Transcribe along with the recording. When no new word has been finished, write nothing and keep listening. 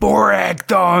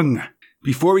Ragdong!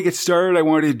 Before we get started, I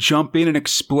wanted to jump in and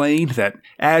explain that,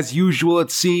 as usual,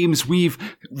 it seems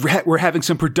we're having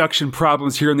some production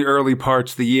problems here in the early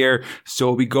parts of the year, so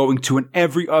we'll be going to an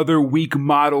every other week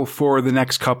model for the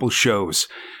next couple shows.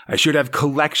 I should have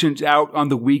collections out on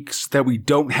the weeks that we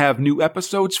don't have new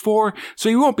episodes for, so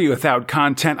you won't be without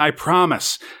content, I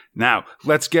promise. Now,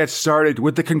 let's get started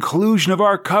with the conclusion of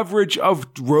our coverage of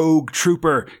Rogue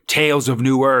Trooper, Tales of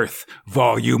New Earth,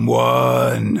 Volume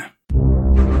 1.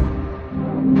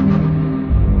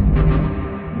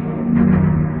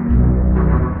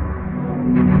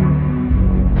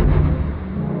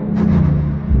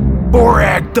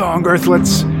 Boragdong,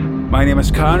 Earthlets! My name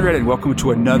is Conrad, and welcome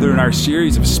to another in our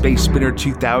series of Space Spinner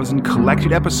 2000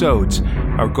 collected episodes.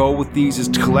 Our goal with these is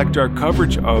to collect our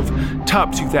coverage of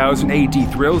top 2000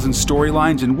 AD thrills and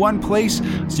storylines in one place,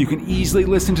 so you can easily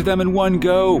listen to them in one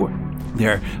go.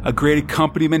 They're a great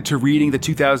accompaniment to reading the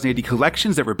 2000 AD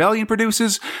collections that Rebellion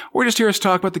produces, or just hear us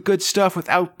talk about the good stuff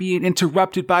without being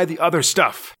interrupted by the other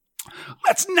stuff.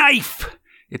 Let's knife!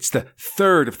 It's the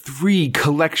third of 3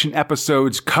 collection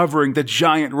episodes covering the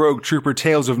giant Rogue Trooper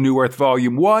Tales of New Earth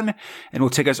Volume 1, and will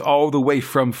take us all the way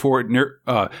from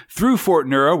through Fort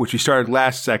Nero, which we started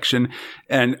last section,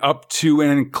 and up to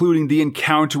and including the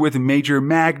encounter with Major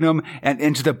Magnum and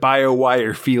into the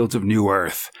BioWire fields of New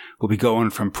Earth. We'll be going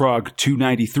from Prog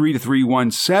 293 to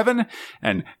 317,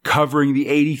 and covering the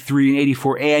 83 and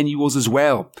 84 annuals as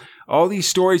well. All these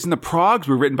stories in the progs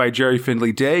were written by Jerry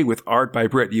Findlay Day with art by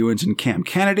Brett Ewins and Cam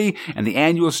Kennedy, and the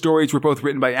annual stories were both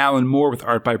written by Alan Moore with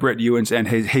art by Brett Ewins and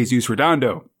Jesus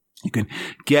Redondo. You can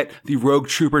get the Rogue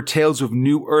Trooper Tales of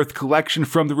New Earth collection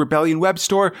from the Rebellion web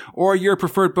store or your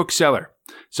preferred bookseller.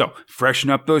 So, freshen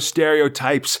up those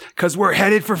stereotypes, cause we're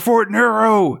headed for Fort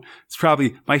Nero! It's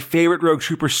probably my favorite Rogue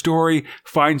Trooper story,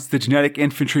 finds the genetic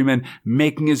infantryman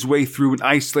making his way through an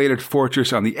isolated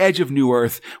fortress on the edge of New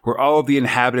Earth, where all of the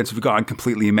inhabitants have gone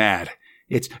completely mad.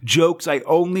 It's jokes I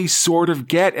only sort of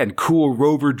get, and cool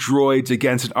rover droids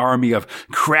against an army of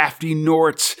crafty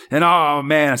Norts, and oh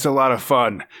man, it's a lot of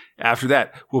fun. After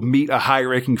that, we'll meet a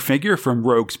high-ranking figure from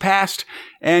Rogue's past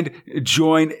and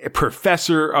join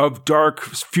Professor of Dark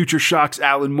Future Shocks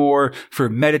Alan Moore for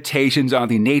meditations on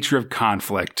the nature of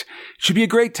conflict. Should be a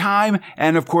great time,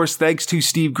 and of course, thanks to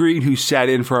Steve Green, who sat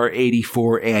in for our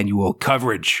 84 annual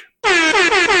coverage.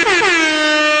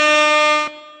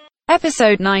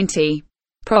 Episode 90.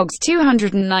 Progs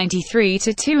 293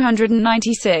 to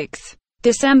 296.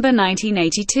 December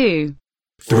 1982.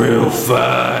 Thrill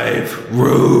 5,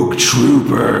 Rogue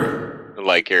Trooper. I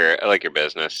like your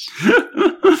business.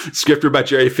 Script robot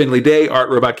Jerry Findlay Day,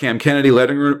 art robot Cam Kennedy,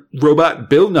 lettering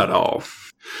robot Bill Nuttall.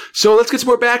 So let's get some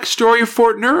more backstory of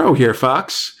Fort Nero here,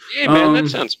 Fox. Yeah, man, that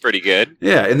sounds pretty good.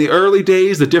 Yeah, in the early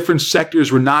days, the different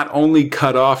sectors were not only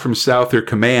cut off from South or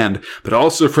Command, but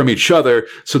also from each other,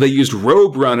 so they used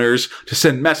rogue runners to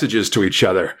send messages to each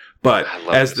other. But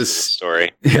as the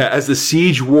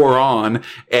siege wore on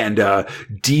and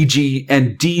DGD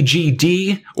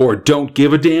or Don't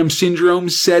Give a Damn syndrome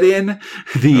set in,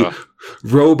 the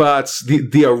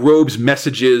rogues'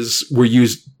 messages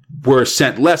were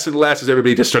sent less and less as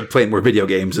everybody just started playing more video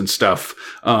games and stuff.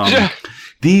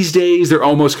 These days, they're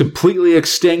almost completely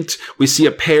extinct. We see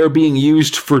a pair being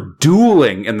used for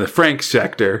dueling in the Frank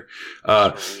sector.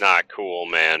 Not cool,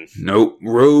 man. Nope.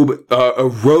 A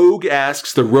rogue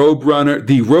asks the Rogue Runner,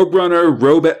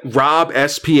 Rob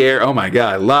S. Pierre. Oh my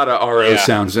God, a lot of RO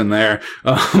sounds in there.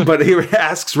 But he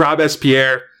asks Rob S.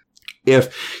 Pierre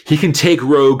if he can take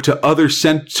Rogue to other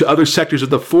sectors of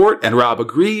the fort, and Rob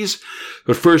agrees.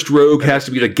 But first, Rogue has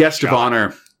to be the guest of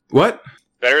honor. What?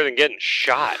 Better than getting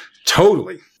shot.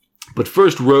 Totally. But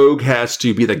first, Rogue has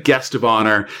to be the guest of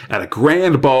honor at a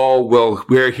grand ball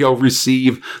where he'll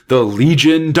receive the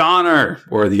Legion d'Honneur,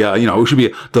 or it should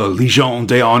be the Legion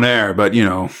d'Honneur, but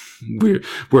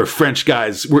we're French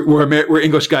guys, we're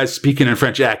English guys speaking in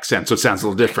French accent, so it sounds a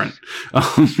little different.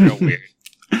 Real weird.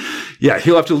 Yeah,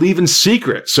 he'll have to leave in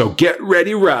secret, so get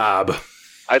ready, Rob.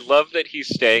 I love that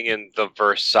he's staying in the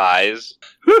Versailles.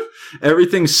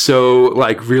 Everything's so,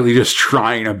 really just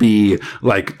trying to be,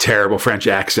 terrible French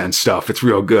accent stuff. It's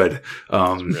real good.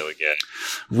 It's really good.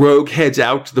 Rogue heads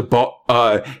out to the ball,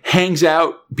 hangs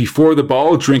out before the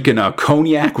ball, drinking a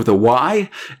cognac with a Y,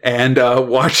 and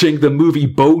watching the movie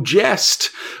Beau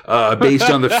Geste, based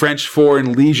on the French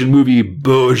Foreign Legion movie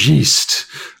Beau Geste.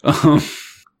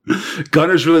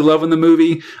 Gunner's really loving the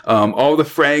movie. All the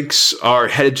Franks are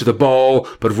headed to the ball,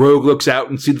 but Rogue looks out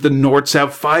and sees that the Norts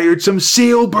have fired some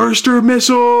seal burster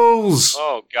missiles.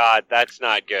 Oh, God, that's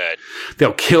not good.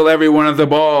 They'll kill everyone at the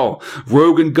ball.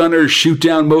 Rogue and Gunner shoot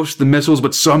down most of the missiles,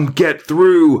 but some get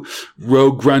through.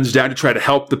 Rogue runs down to try to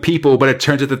help the people, but it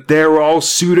turns out that they're all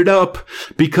suited up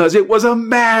because it was a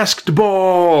masked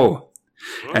ball.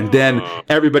 And then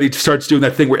everybody starts doing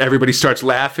that thing where everybody starts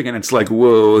laughing, and it's like,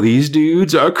 whoa, these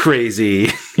dudes are crazy.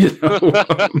 You know?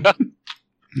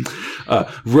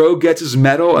 Rogue gets his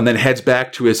medal and then heads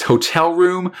back to his hotel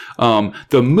room.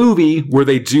 The movie where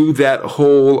they do that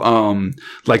whole,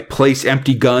 like place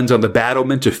empty guns on the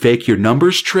battlement to fake your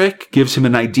numbers trick gives him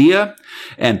an idea.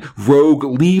 And Rogue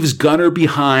leaves Gunner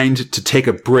behind to take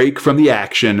a break from the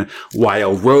action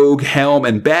while Rogue, Helm,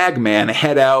 and Bagman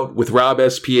head out with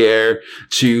Robespierre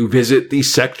to visit the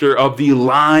sector of the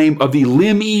Limeys.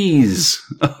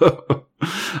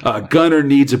 Gunner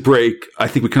needs a break. I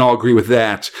think we can all agree with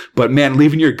that. But man,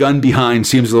 leaving your gun behind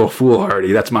seems a little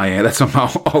foolhardy. That's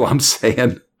all I'm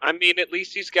saying. I mean, at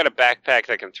least he's got a backpack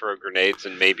that can throw grenades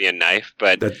and maybe a knife.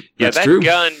 But that true.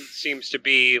 Gun seems to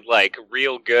be like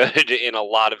real good in a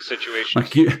lot of situations.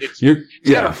 Like it's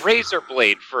got a razor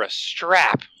blade for a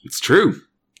strap. It's true.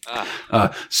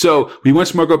 So we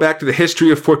once more go back to the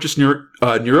history of Fortress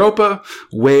Europa,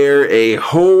 where a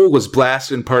hole was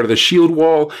blasted in part of the shield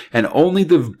wall, and only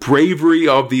the bravery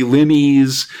of the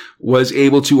Limeys was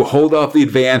able to hold off the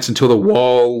advance until the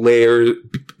wall layer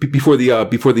before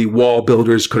the wall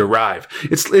builders could arrive.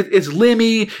 It's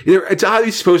Limey. It's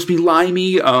obviously supposed to be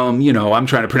Limey. I'm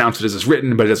trying to pronounce it as it's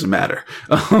written, but it doesn't matter.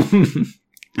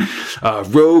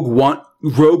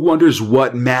 Rogue wonders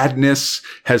what madness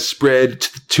has spread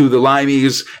to the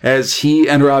Limeys as he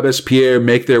and Robespierre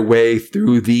make their way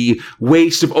through the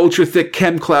waste of ultra-thick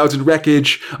chem clouds and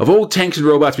wreckage of old tanks and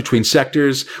robots between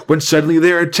sectors when suddenly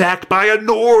they're attacked by a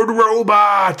Nord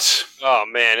robot. Oh,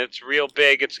 man, it's real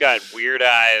big. It's got weird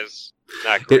eyes.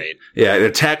 Not great. It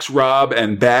attacks Rob,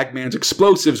 and Bagman's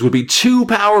explosives would be too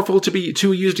powerful to be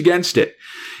used against it.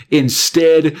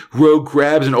 Instead, Rogue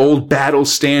grabs an old battle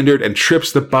standard and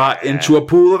trips the bot into a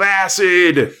pool of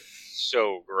acid.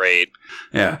 So great.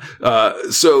 Yeah.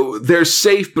 So they're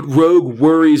safe, but Rogue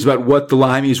worries about what the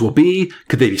Limeys will be.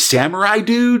 Could they be samurai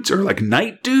dudes or like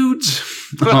knight dudes?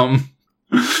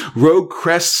 Rogue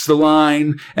crests the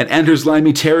line and enters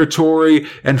Limey territory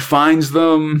and finds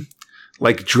them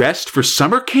like dressed for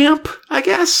summer camp, I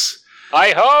guess.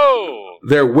 Hi-ho!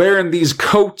 They're wearing these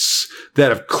coats that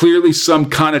have clearly some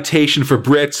connotation for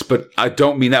Brits, but I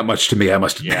don't mean that much to me, I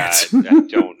must admit. Yeah, I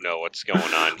don't know what's going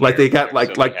on. Like they got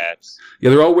like hats. Yeah,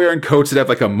 they're all wearing coats that have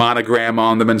like a monogram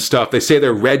on them and stuff. They say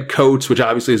they're red coats, which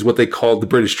obviously is what they called the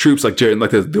British troops, like during like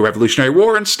the Revolutionary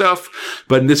War and stuff.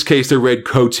 But in this case, their red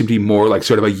coats seem to be more like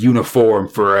sort of a uniform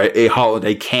for a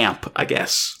holiday camp, I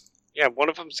guess. Yeah, one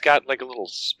of them's got like a little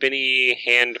spinny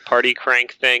hand party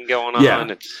crank thing going on.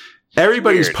 Yeah.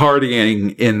 Everybody's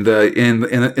partying in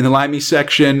the Limey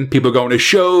section. People are going to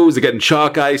shows, they're getting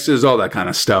chalk ices, all that kind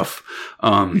of stuff.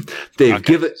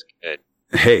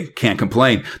 Hey, can't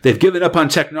complain. They've given up on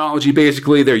technology,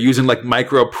 basically. They're using like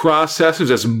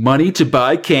microprocessors as money to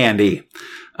buy candy.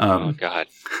 Oh, God.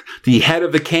 The head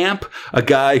of the camp, a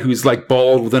guy who's like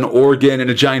bald with an organ and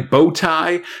a giant bow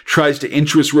tie, tries to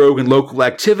interest Rogue in local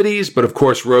activities, but of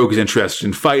course Rogue is interested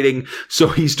in fighting, so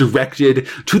he's directed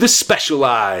to the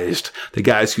Specialized, the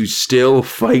guys who still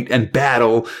fight and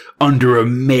battle under a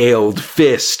mailed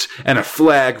fist and a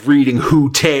flag reading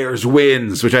 "Who Tears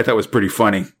Wins," which I thought was pretty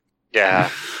funny. Yeah.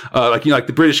 Like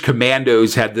the British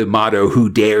Commandos had the motto, "Who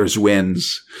dares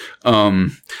wins."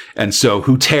 And so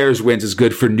 "Who tears wins" is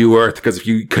good for New Earth because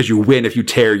you win if you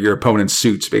tear your opponent's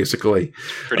suits, basically.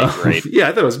 Pretty great. Yeah,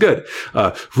 I thought it was good.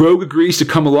 Rogue agrees to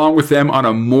come along with them on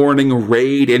a morning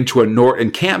raid into a Nort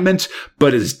encampment,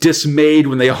 but is dismayed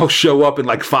when they all show up in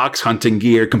like fox hunting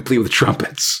gear, complete with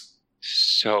trumpets.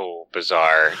 So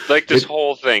bizarre. Like, this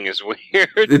whole thing is weird.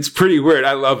 It's pretty weird.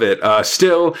 I love it.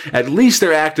 Still, at least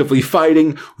they're actively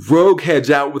fighting. Rogue heads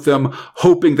out with them,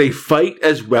 hoping they fight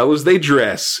as well as they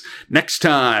dress. Next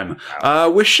time, I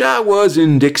wish I was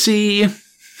in Dixie.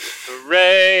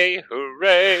 Hooray,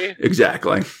 hooray.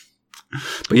 Exactly.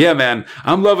 But yeah, man,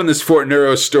 I'm loving this Fort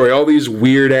Nero story. All these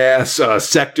weird ass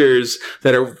sectors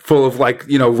that are full of like,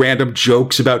 random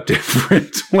jokes about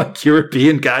different like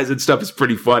European guys and stuff is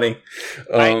pretty funny.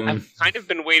 I've kind of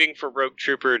been waiting for Rogue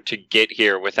Trooper to get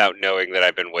here without knowing that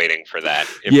I've been waiting for that.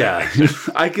 Yeah,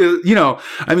 I could,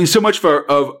 so much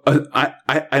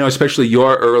I know especially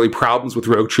your early problems with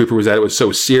Rogue Trooper was that it was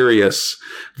so serious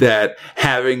that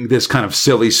having this kind of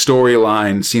silly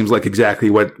storyline seems like exactly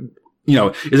what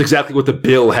is exactly what the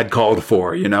bill had called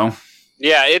for, Yeah,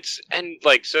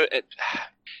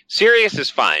 Sirius is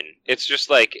fine. It's just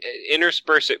like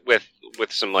intersperse it with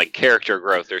some like character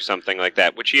growth or something like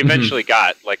that, which he eventually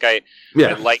got. Like I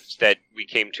liked that we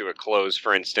came to a close,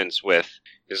 for instance, with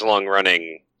his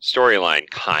long-running storyline,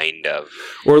 kind of.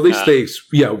 Or at least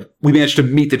we managed to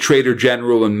meet the Trader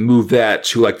General and move that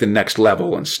to like the next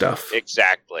level and stuff.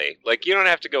 Exactly. Like you don't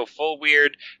have to go full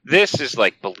weird. This is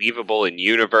like believable in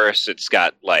universe. It's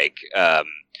got like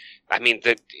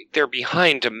they're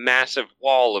behind a massive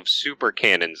wall of super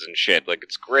cannons and shit. Like,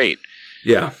 it's great.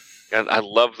 Yeah. I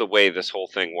love the way this whole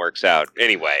thing works out.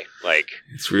 Anyway, like...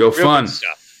 It's real fun.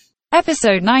 Stuff.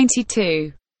 Episode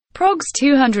 92. Progs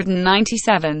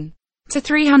 297 to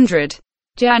 300.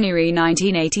 January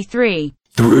 1983.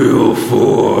 Thrill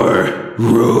 4.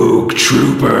 Rogue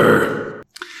Trooper.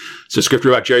 So script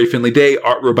robot Jerry Finley Day,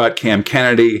 art robot Cam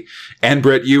Kennedy, and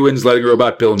Brett Ewins, lighting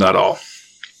robot Bill Nuttall.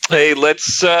 Hey,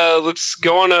 let's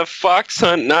go on a fox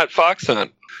hunt, not fox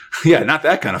hunt. Yeah, not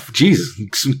that kind of... Jesus.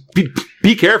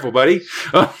 Be careful, buddy.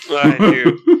 I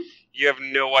do. You have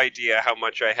no idea how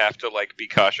much I have to, like, be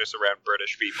cautious around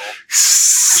British people.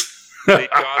 They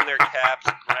don their caps,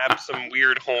 grab some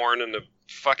weird horn and a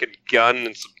fucking gun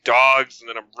and some dogs, and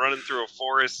then I'm running through a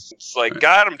forest. It's like,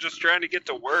 God, I'm just trying to get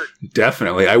to work.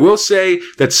 Definitely. I will say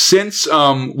that since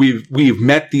we've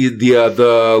met the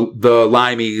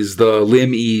Limeys, the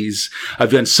Limeys,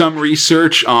 I've done some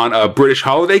research on British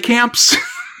holiday camps.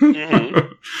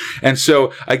 Mm-hmm. And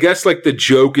so I guess like the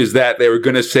joke is that they were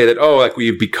going to say that, like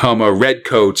we've become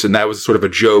redcoats, and that was sort of a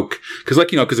joke. Cause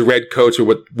because the redcoats are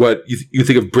what you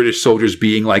think of British soldiers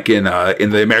being like in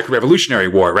the American Revolutionary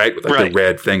War, right? With like the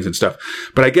red things and stuff.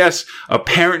 But I guess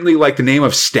apparently like the name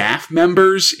of staff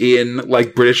members in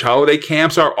like British holiday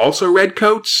camps are also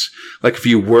redcoats. Like if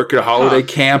you work at a holiday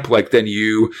camp, like then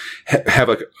you have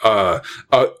like a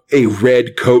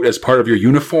red coat as part of your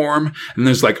uniform. And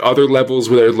there's like other levels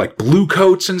where there's like blue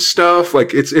coats and stuff.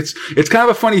 Like it's kind of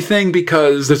a funny thing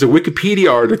because there's a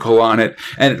Wikipedia article on it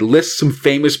and it lists some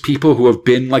famous people who have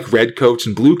been like red coats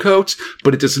and blue coats,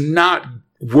 but it does not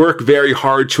work very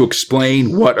hard to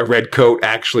explain what a red coat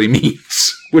actually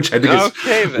means, which I think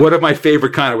is one of my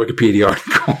favorite kind of Wikipedia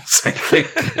articles, I think.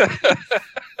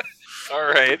 All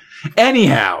right.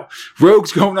 Anyhow,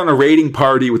 Rogue's going on a raiding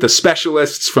party with the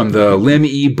specialists from the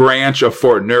Lim-E branch of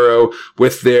Fort Neuro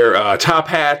with their top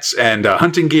hats and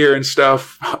hunting gear and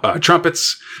stuff,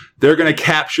 trumpets. They're going to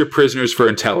capture prisoners for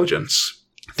intelligence.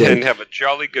 And have a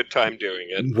jolly good time doing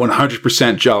it.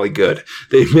 100% jolly good.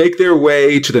 They make their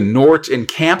way to the Nort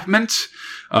encampment,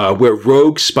 where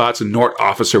Rogue spots a Nort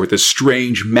officer with a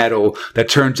strange medal that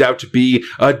turns out to be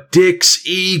a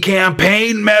Dix-E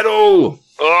campaign medal.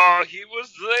 Oh, he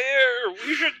was there.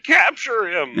 We should capture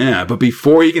him. Yeah, but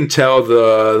before he can tell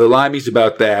the Limeys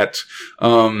about that,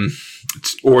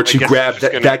 or to grab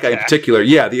that guy in particular,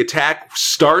 the attack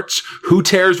starts. Who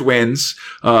Tears wins.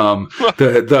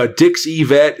 The Dix-E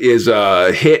vet is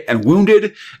hit and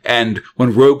wounded, and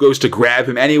when Rogue goes to grab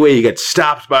him anyway, he gets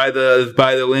stopped by the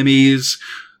Limeys,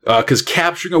 because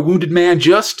capturing a wounded man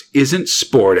just isn't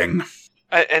sporting.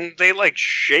 And they, like,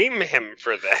 shame him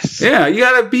for this. Yeah, you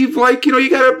gotta be, like, you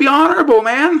gotta be honorable,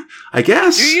 man. I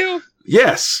guess. Do you?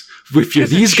 Yes. If you're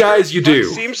these guys, you do.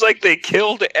 It seems like they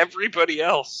killed everybody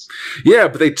else. Yeah,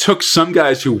 but they took some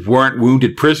guys who weren't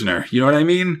wounded prisoner. You know what I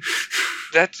mean?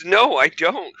 No, I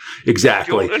don't.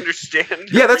 Exactly. I don't understand.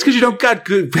 Yeah, that's because you don't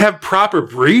have proper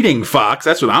breeding, Fox.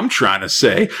 That's what I'm trying to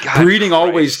say. Breeding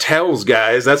always tells,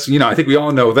 guys. That's, I think we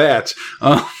all know that.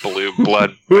 Blue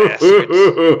blood bastards.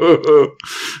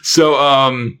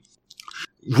 So,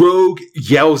 Rogue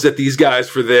yells at these guys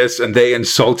for this, and they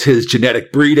insult his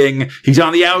genetic breeding. He's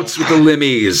on the outs with the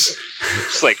Limeys.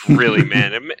 It's like, really,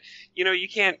 man. You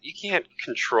can't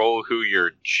control who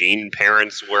your gene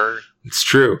parents were. It's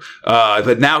true.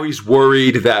 But now he's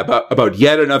worried that about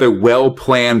yet another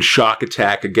well-planned shock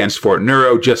attack against Fort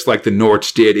Neuro, just like the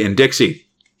Norts did in Dixie.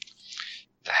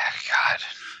 God.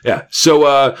 Yeah.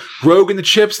 So Rogue and the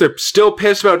Chips, they're still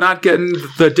pissed about not getting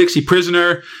the Dixie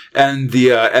prisoner, and the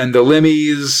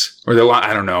Limeys, or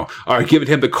I don't know, are giving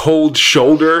him the cold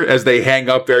shoulder as they hang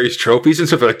up various trophies and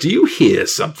stuff. They're like, do you hear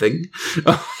something?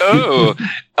 Oh,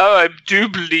 I do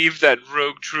believe that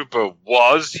Rogue Trooper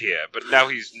was here, but now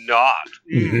he's not.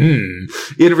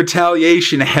 Mm-hmm. In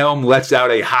retaliation, Helm lets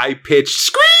out a high-pitched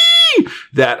scream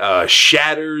that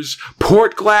shatters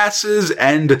port glasses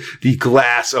and the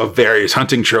glass of various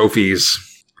hunting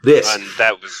trophies. And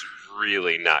that was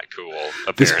really not cool,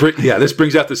 apparently. This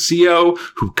brings out the CO,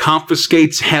 who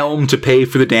confiscates Helm to pay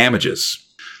for the damages.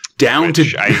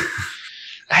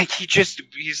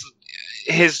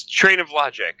 His train of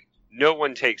logic. no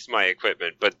one takes my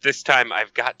equipment, but this time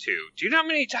I've got to. Do you know how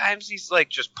many times he's like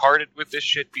just parted with this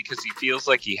shit because he feels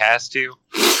like he has to?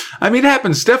 I mean, it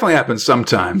definitely happens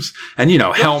sometimes. And,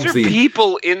 Helm's those are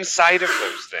people inside of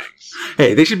those things.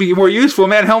 Hey, they should be more useful,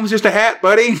 man. Helm's just a hat,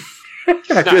 buddy. He's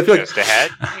not just a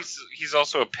hat. He's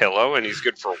also a pillow, and he's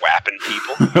good for whapping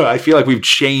people. I feel like we've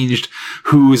changed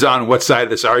who's on what side of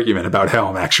this argument about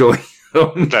Helm, actually.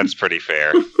 That's pretty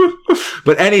fair.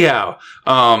 But anyhow,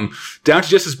 down to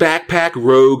just his backpack,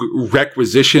 Rogue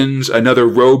requisitions another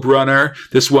robe runner.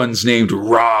 This one's named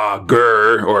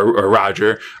Roger, or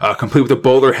Roger, complete with a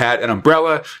bowler hat and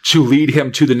umbrella, to lead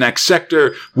him to the next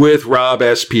sector, with Rob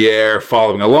S. Pierre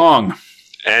following along.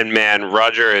 And man,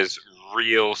 Roger is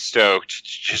real stoked to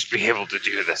just be able to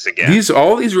do this again.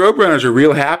 All these rope runners are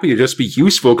real happy to just be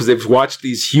useful because they've watched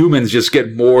these humans just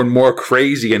get more and more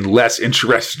crazy and less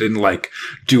interested in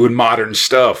doing modern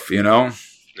stuff, Yeah.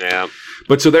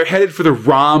 But so they're headed for the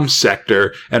Rom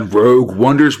sector, and Rogue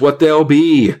wonders what they'll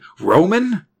be.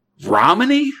 Roman?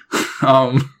 Romany?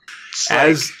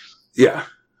 Yeah.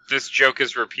 This joke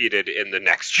is repeated in the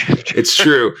next chapter. It's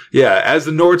true. Yeah. As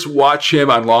the Nords watch him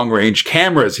on long-range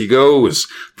cameras, he goes,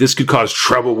 this could cause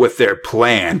trouble with their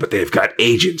plan, but they've got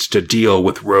agents to deal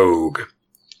with Rogue.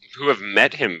 Who have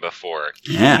met him before.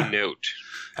 Yeah. Key note.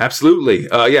 Absolutely.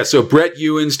 So Brett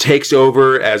Ewins takes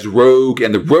over as Rogue,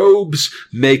 and the Robes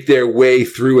make their way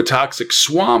through a toxic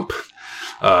swamp.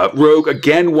 Rogue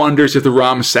again wonders if the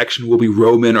Rom section will be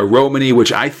Roman or Romany,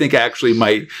 which I think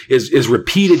actually is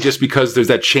repeated just because there's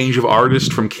that change of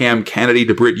artist from Cam Kennedy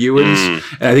to Britt Ewins.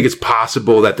 And I think it's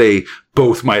possible that they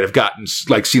both might have gotten,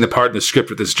 seen the part in the script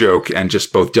with this joke and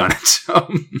just both done it.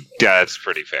 Yeah, that's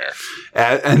pretty fair.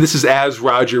 And this is as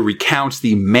Roger recounts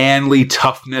the manly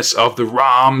toughness of the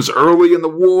Roms early in the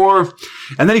war.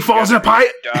 And then he falls in a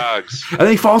pit. Dogs. And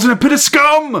then he falls in a pit of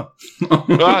scum.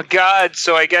 Oh, God.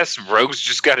 So I guess Rogue's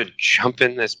just got to jump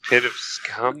in this pit of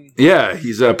scum? Yeah,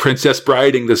 he's Princess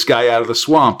Briding this guy out of the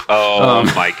swamp. Oh,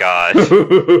 my God.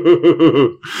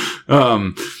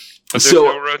 But there's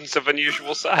no rodents of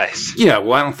unusual size. Yeah,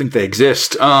 well, I don't think they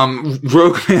exist.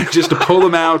 Rogue manages to pull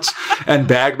him out, and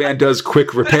Bagman does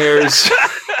quick repairs.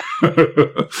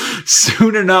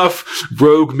 Soon enough,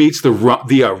 Rogue meets the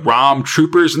Rom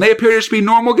troopers, and they appear to just be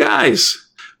normal guys.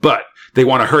 But they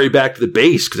want to hurry back to the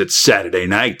base because it's Saturday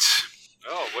night.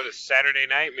 Oh, what does Saturday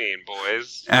night mean,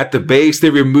 boys? At the base, they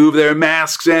remove their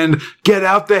masks and get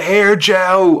out the hair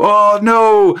gel. Oh,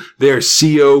 no. Their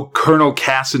CO, Colonel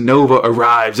Casanova,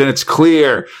 arrives, and it's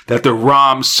clear that the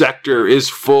Rom sector is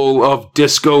full of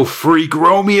disco freak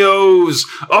Romeos.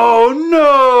 Oh,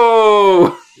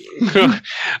 no.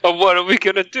 What are we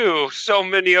going to do? So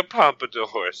many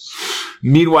pompadours.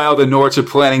 Meanwhile, the Nords are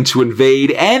planning to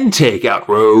invade and take out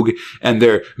Rogue, and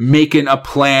they're making a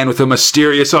plan with a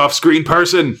mysterious off-screen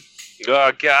person.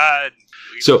 Oh, God.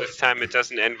 So this time it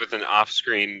doesn't end with an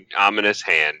off-screen ominous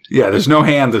hand. Yeah, there's no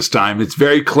hand this time. It's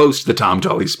very close to the Tom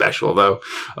Tully special, though.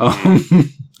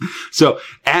 So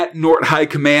at Nort High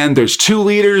Command, there's two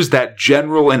leaders, that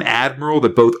general and admiral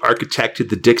that both architected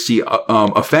the Dixie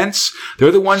offense.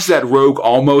 They're the ones that Rogue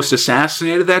almost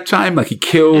assassinated that time. He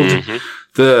killed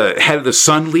the head of the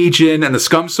Sun Legion and the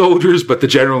Scum Soldiers, but the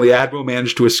general and the admiral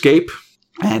managed to escape.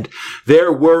 And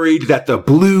they're worried that the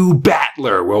Blue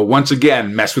Battler will once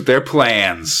again mess with their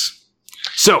plans.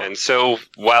 So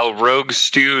while Rogue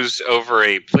stews over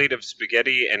a plate of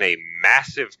spaghetti and a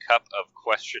massive cup of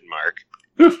question mark.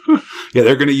 Yeah,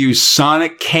 they're going to use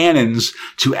sonic cannons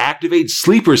to activate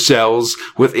sleeper cells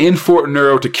within Fort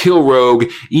Nero to kill Rogue,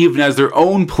 even as their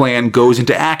own plan goes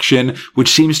into action, which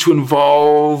seems to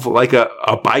involve a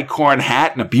bicorn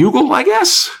hat and a bugle, I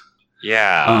guess?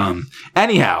 Yeah.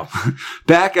 Anyhow,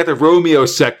 back at the Romeo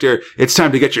sector, it's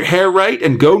time to get your hair right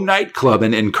and go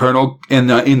nightclubbing in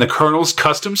the Colonel's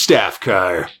custom staff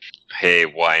car. Hey,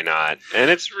 why not?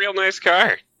 And it's a real nice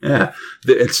car. Yeah,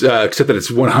 it's except that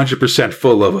it's 100%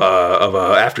 full of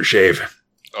aftershave.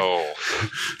 Oh.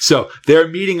 So they're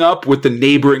meeting up with the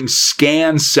neighboring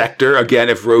Scan sector. Again,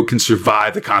 if Rogue can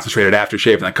survive the concentrated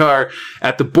aftershave in the car.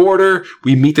 At the border,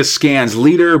 we meet the Scan's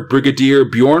leader, Brigadier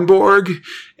Bjornborg,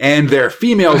 and their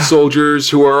female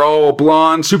soldiers who are all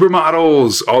blonde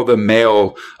supermodels. All the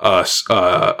male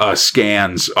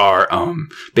Scans are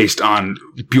based on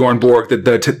Bjornborg,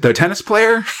 the tennis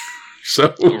player.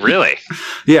 So really?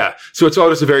 Yeah. So it's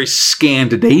all just a very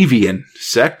Scandinavian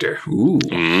sector. Ooh.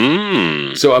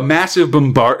 So a massive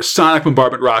sonic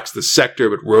bombardment rocks the sector,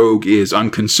 but Rogue is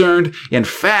unconcerned. In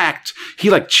fact,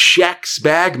 he checks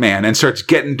Bagman and starts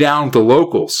getting down with the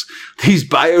locals. These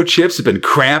biochips have been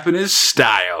cramping his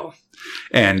style.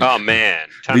 And oh man,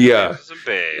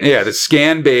 the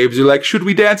scan babes are like, should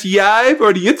we dance jive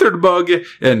or the Jitterbug?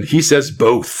 And he says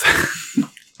both.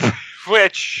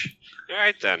 Which, all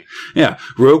right then. Yeah,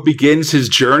 Rogue begins his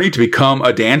journey to become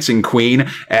a dancing queen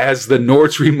as the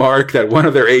Norts remark that one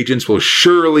of their agents will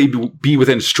surely be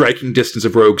within striking distance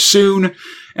of Rogue soon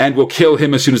and will kill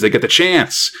him as soon as they get the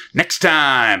chance. Next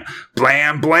time,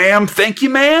 blam blam, thank you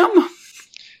ma'am.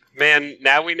 Man,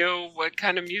 now we know what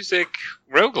kind of music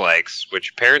Rogue likes,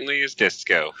 which apparently is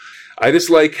disco. I just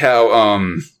like how,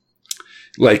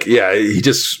 he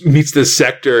just meets this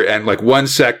sector, and, like, one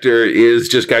sector is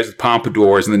just guys with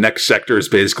pompadours, and the next sector is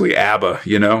basically ABBA,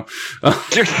 you know?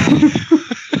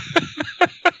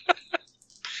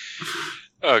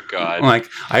 Oh, God. Like,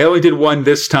 I only did one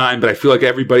this time, but I feel like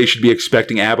everybody should be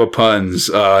expecting ABBA puns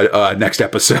next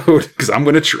episode, because I'm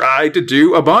going to try to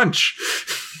do a bunch.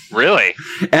 Really?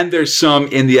 And there's some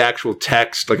in the actual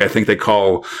text, like I think they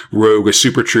call Rogue a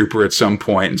super trooper at some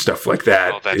point and stuff like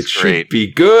that. Oh, that's it great. Should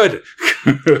be good.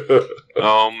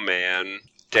 Oh, man.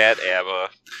 Dat ABBA.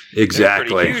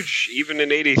 Exactly. Pretty huge, even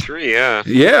in 83, yeah.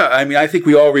 Yeah, I mean, I think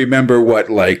we all remember it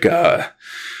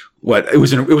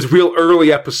was a real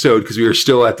early episode because we were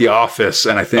still at the office,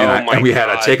 and I think and we had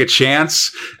to Take a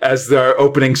Chance as the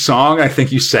opening song. I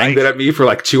think you sang that at me for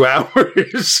like 2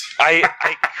 hours. I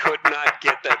could not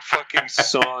get that fucking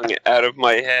song out of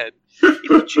my head.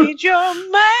 You change your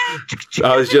mind.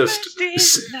 I was just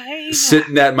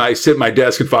sitting at my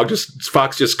desk, and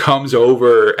Fox just comes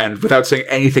over and without saying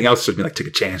anything else, to me like, take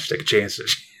a chance.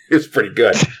 It's pretty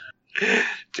good,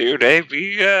 dude. Hey,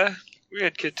 we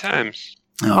had good times.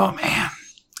 Oh, man.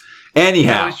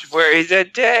 Anyhow. Those were the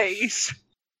days.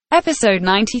 Episode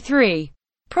 93.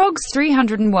 Progs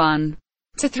 301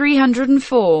 to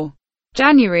 304.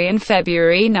 January and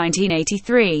February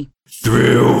 1983.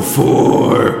 Thrill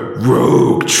 4,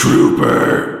 Rogue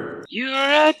Trooper. You're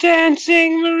a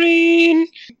dancing marine.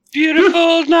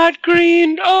 Beautiful, not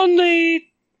green,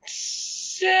 only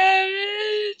 70.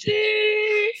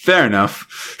 Fair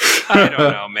enough. I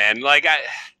don't know, man. Like,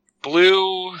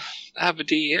 Blue...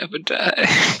 Abadi.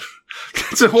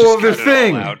 It's a whole other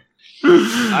thing.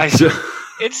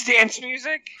 It's dance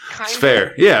music. It's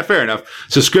fair. Yeah, fair enough.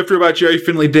 So script robot Jerry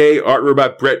Finley Day, art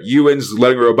robot Brett Ewins,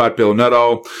 letting robot Bill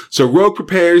Nuttall. So Rogue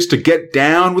prepares to get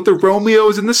down with the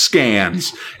Romeos and the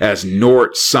Scans as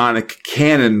Nort Sonic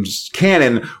Cannon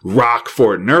rock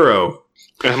Fort Nero.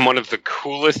 I'm one of the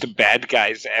coolest bad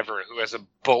guys ever who has a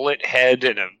bullet head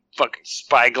and a fucking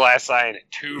spyglass eye and a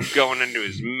tube going into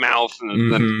his mouth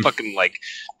and then fucking like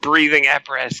breathing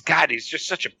apparatus. God, he's just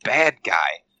such a bad guy.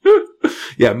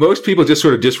 Yeah, most people just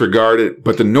sort of disregard it,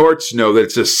 but the Norts know that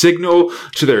it's a signal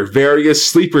to their various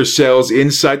sleeper cells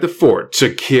inside the fort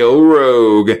to kill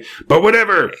Rogue. But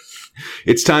whatever.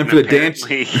 It's time for the dance.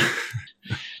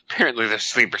 Apparently their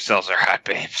sleeper cells are hot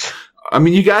babes. I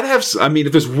mean, you gotta have,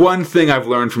 if there's one thing I've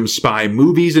learned from spy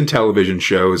movies and television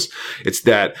shows, it's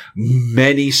that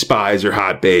many spies are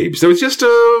hot babes. There was just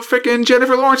a freaking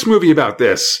Jennifer Lawrence movie about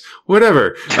this.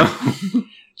 Whatever.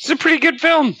 It's a pretty good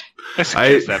film. I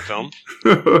suggest that film.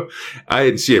 I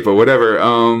didn't see it, but whatever.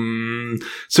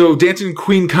 So Dancing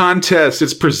Queen Contest,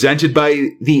 it's presented by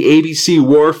the ABC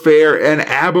Warfare and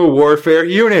ABBA Warfare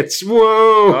units.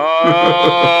 Whoa!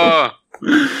 Oh!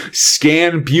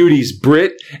 Scan beauties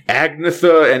Britt,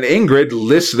 Agnetha, and Ingrid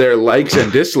list their likes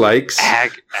and dislikes.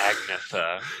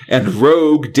 Agnetha. And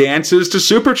Rogue dances to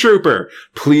Super Trooper.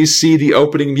 Please see the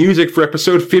opening music for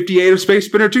episode 58 of Space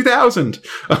Spinner 2000.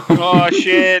 Oh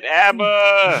shit,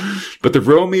 ABBA! But the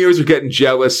Romeos are getting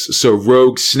jealous, so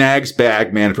Rogue snags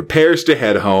Bagman and prepares to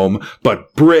head home.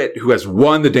 But Britt, who has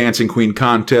won the Dancing Queen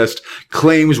contest,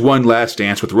 claims one last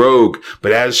dance with Rogue.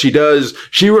 But as she does,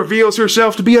 she reveals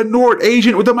herself to be a Nort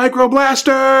agent with a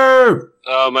microblaster!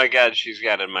 Oh my god, she's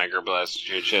got a microblaster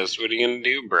to her chest. What are you gonna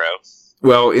do, bro?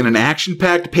 Well, in an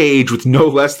action-packed page with no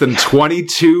less than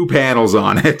 22 panels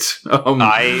on it.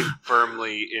 I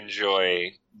firmly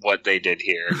enjoy what they did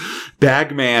here.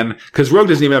 Bagman, because Rogue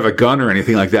doesn't even have a gun or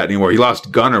anything like that anymore. He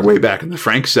lost Gunner way back in the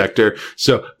Frank sector.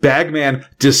 So Bagman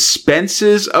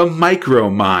dispenses a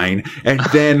micro mine, and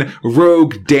then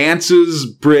Rogue dances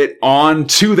Britt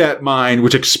onto that mine,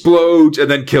 which explodes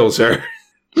and then kills her.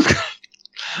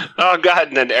 Oh, God,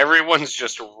 and then everyone's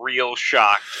just real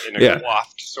shocked in a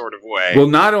coiffed sort of way. Well,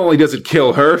 not only does it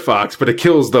kill her, Fox, but it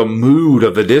kills the mood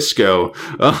of the disco.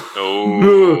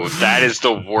 Oh, that is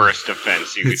the worst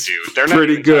offense you could do. They're not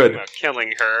even talking about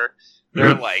killing her.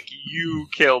 They're like, you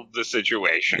killed the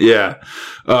situation. Yeah.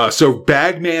 So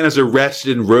Bagman is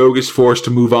arrested and Rogue is forced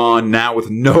to move on, now with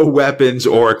no weapons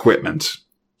or equipment.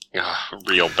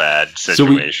 Real bad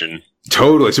situation.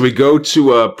 Totally. So we go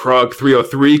to Prague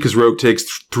 303 because Rogue takes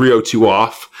 302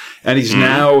 off. And he's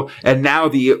now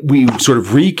we sort of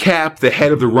recap the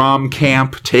head of the Rom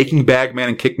camp taking Bagman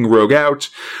and kicking Rogue out.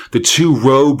 The two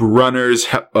Rogue runners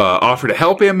offer to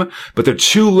help him, but they're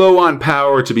too low on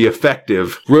power to be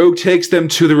effective. Rogue takes them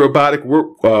to the robotic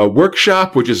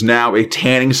workshop, which is now a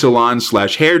tanning salon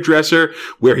 / hairdresser,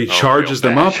 where he charges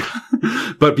them up.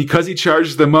 But because he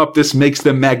charges them up, this makes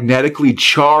them magnetically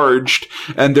charged,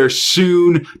 and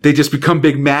they just become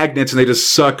big magnets, and they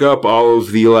just suck up all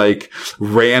of the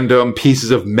random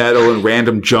pieces of metal and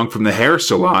random junk from the hair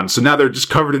salon. So now they're just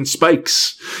covered in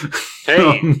spikes.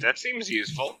 Hey, that seems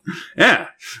useful. Yeah,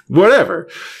 whatever.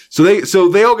 So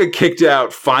they all get kicked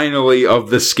out finally of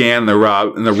the scan in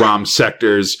the ROM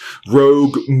sectors.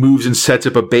 Rogue moves and sets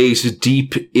up a base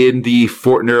deep in the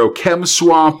Fort Nero chem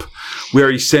swamp,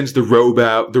 where he sends the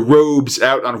robes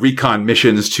out on recon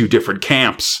missions to different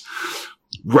camps.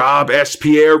 Rob S.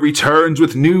 Pierre returns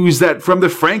with news that from the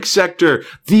Frank sector,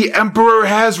 the Emperor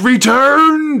has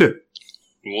returned!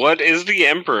 What is the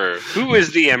Emperor? Who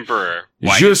is the Emperor?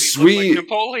 Why Je does he suis look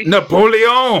like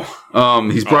Napoleon!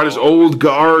 He's brought his old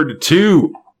guard,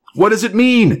 too. What does it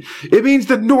mean? It means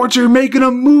the Nords are making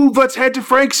a move. Let's head to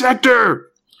Frank sector!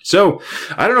 So,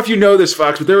 I don't know if you know this,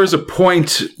 Fox, but there was a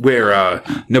point where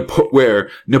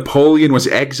Napoleon was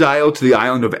exiled to the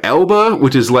island of Elba,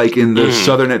 which is in the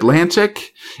southern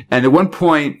Atlantic. And at one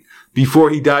point, before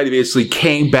he died, he basically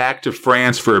came back to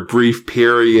France for a brief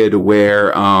period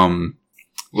where, all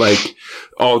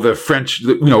the French,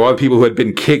 all the people who had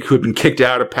been kicked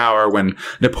out of power when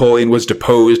Napoleon was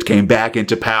deposed came back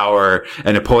into power,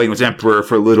 and Napoleon was emperor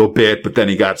for a little bit, but then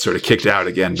he got sort of kicked out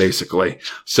again, basically.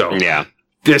 So. Yeah.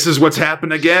 This is what's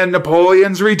happened again.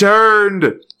 Napoleon's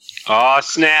returned. Aw,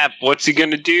 snap. What's he going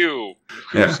to do?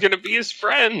 Who's going to be his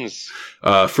friends?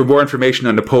 For more information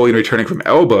on Napoleon returning from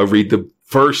Elba, read the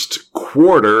first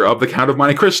quarter of The Count of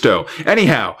Monte Cristo.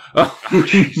 Anyhow.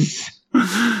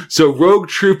 So Rogue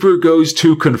Trooper goes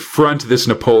to confront this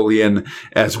Napoleon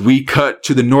as we cut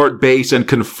to the Nort base and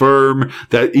confirm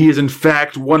that he is in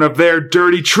fact one of their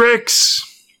dirty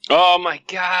tricks. Oh my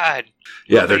god.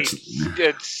 Yeah, they're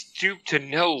stooped to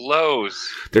no lows.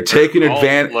 They're taking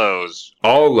advantage.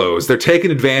 All lows. They're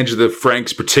taking advantage of the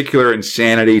Franks' particular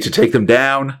insanity to take them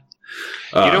down.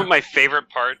 You know what my favorite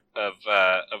part of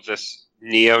this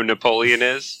Neo Napoleon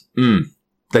is?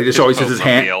 They just always has his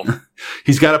hand.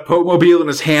 He's got a Pope mobile and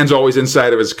his hand's always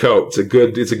inside of his coat. It's a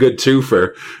good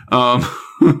twofer.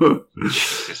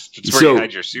 It's where you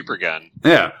hide your super gun.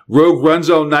 Yeah. Rogue runs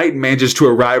all night and manages to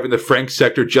arrive in the Frank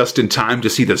sector just in time to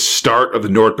see the start of the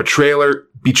Nord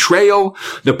betrayal.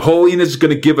 Napoleon is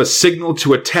going to give a signal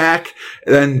to attack,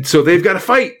 and so they've got to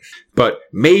fight. But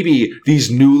maybe these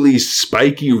newly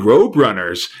spiky Rogue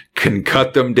runners can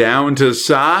cut them down to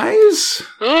size?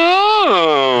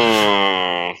 Oh!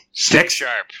 Stay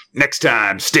sharp. Next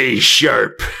time, stay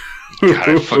sharp. God,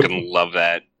 I fucking love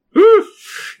that.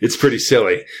 It's pretty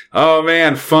silly. Oh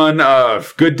man, fun,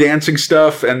 good dancing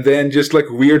stuff, and then just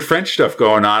weird French stuff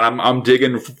going on. I'm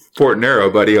digging Fort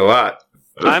Nero, buddy, a lot.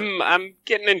 I'm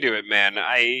getting into it, man.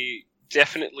 I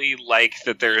definitely like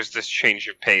that there's this change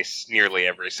of pace nearly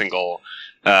every single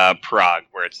Prague,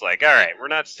 where it's all right, we're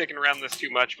not sticking around this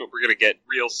too much, but we're going to get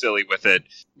real silly with it.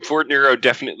 Fort Nero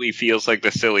definitely feels like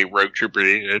the silly Rogue Trooper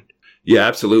did. Yeah,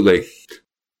 absolutely.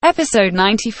 Episode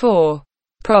 94.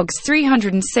 Progs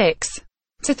 306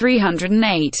 to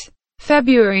 308.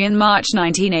 February and March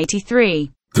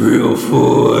 1983.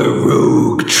 304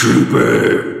 Rogue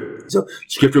Trooper. So,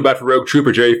 script robot for Rogue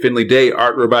Trooper, Jerry Finley Day.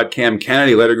 Art robot, Cam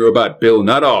Kennedy. Lettering robot, Bill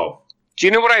Nuttall. Do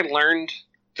you know what I learned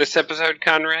this episode,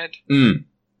 Conrad?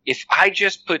 If I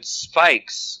just put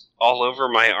spikes all over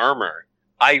my armor,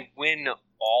 I win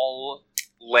all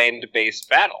land-based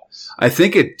battles. I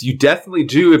think you definitely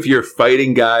do if you're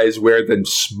fighting guys where the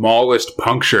smallest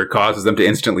puncture causes them to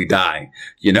instantly die,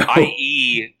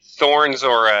 i.e. Thorn's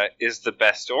aura is the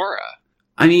best aura.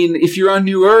 I mean, if you're on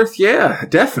New Earth, yeah,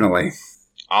 definitely.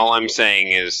 All I'm saying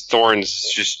is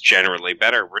Thorn's just generally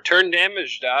better. Return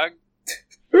damage, dog.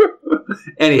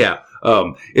 Anyhow,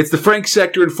 it's the Frank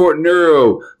sector in Fort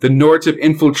Nero. The Nords have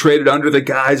infiltrated under the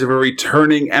guise of a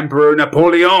returning Emperor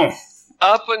Napoleon.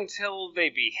 Up until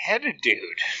they beheaded dude.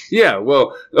 Yeah,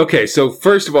 well, okay, so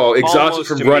first of all, exhausted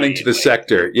from running to the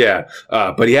sector, yeah,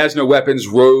 but he has no weapons.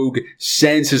 Rogue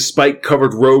sends his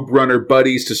spike-covered Rogue Runner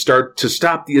buddies to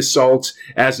stop the assault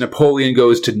as Napoleon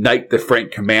goes to knight the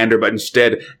Frank commander, but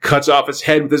instead cuts off his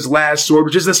head with his last sword,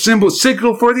 which is the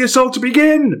signal for the assault to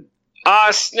begin.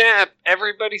 Snap!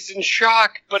 Everybody's in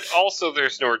shock, but also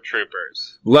there's Nord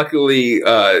troopers. Luckily,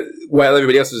 while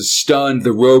everybody else is stunned,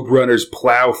 the Rogue Runners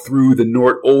plow through the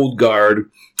Nort Old Guard,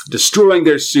 destroying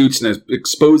their suits and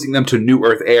exposing them to New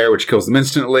Earth air, which kills them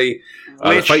instantly.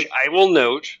 Which, I will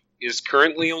note, is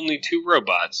currently only 2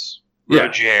 robots.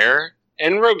 Roger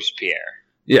and Robespierre.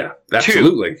 Yeah,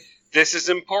 absolutely. 2. This is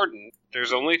important.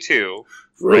 There's only 2.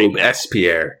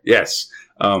 Robespierre, yes.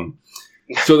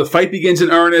 So the fight begins in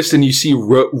earnest, and you see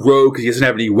Rogue, because he doesn't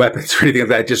have any weapons or anything like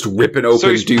that, just ripping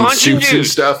open dudes' suits and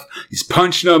stuff. He's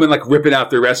punching them and like ripping out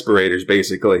their respirators,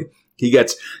 basically. He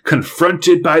gets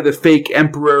confronted by the fake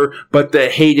Emperor, but the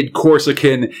hated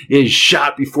Corsican is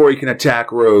shot before he can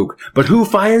attack Rogue. But who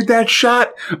fired that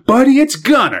shot? Buddy, it's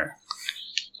Gunner.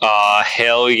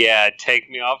 Hell yeah. Take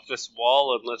me off this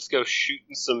wall and let's go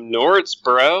shooting some Nords,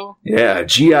 bro. Yeah,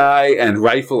 GI and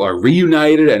Rifle are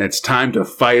reunited, and it's time to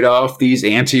fight off these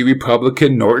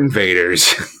anti-Republican Nort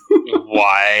invaders.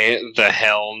 Why the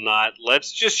hell not?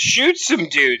 Let's just shoot some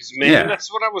dudes, man. Yeah.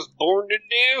 That's what I was born to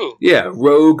do. Yeah,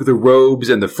 Rogue, the Robes,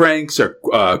 and the Franks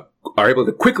are able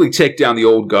to quickly take down the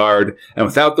Old Guard, and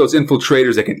without those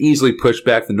infiltrators, they can easily push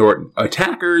back the Nort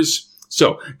attackers.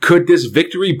 So, could this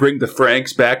victory bring the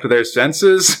Franks back to their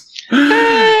senses?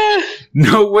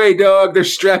 No way, dog. They're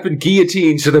strapping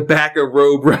guillotines to the back of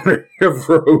Rogue Runner of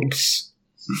Robes.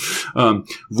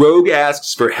 Rogue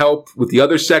asks for help with the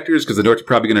other sectors because the Nort's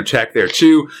probably going to attack there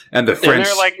too. And the French... And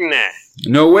they're like, nah.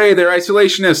 No way, they're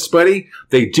isolationists, buddy.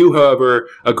 They do, however,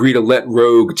 agree to let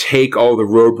Rogue take all the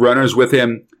Rogue Runners with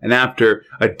him. And after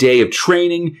a day of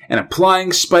training and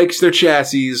applying spikes to their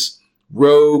chassis...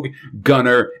 Rogue,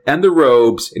 Gunner, and the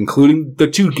Robes, including the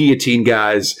 2 guillotine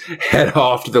guys, head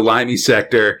off to the Limey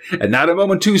sector, and not a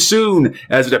moment too soon,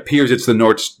 as it appears it's the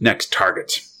Nort's next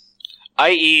target.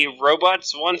 I.e.,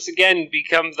 robots once again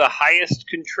become the highest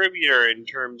contributor in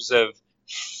terms of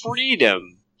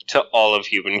freedom to all of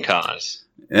human cause.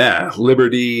 Yeah,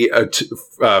 liberty,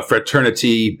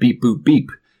 fraternity, beep, boop,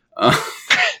 beep.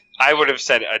 I would have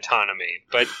said autonomy,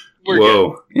 but... We're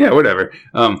good. Yeah, whatever.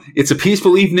 It's a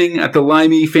peaceful evening at the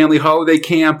Limey family holiday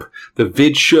camp. The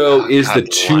vid show is the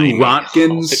 2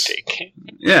 Rontgens.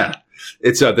 Yeah.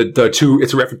 It's the 2.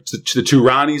 It's a reference to the 2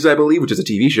 Ronnies, I believe, which is a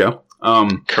TV show.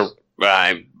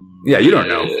 Yeah, you don't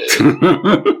know.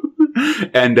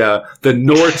 And the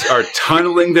Norts are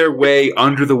tunneling their way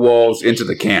under the walls into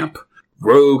the camp.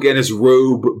 Rogue and his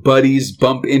Robe buddies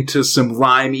bump into some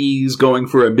Limeys going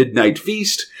for a midnight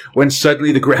feast when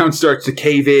suddenly the ground starts to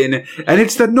cave in, and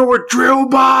it's the Nort drill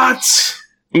bots!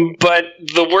 But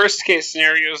the worst case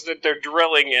scenario is that they're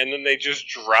drilling and then they just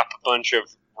drop a bunch of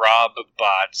Rob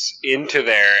bots into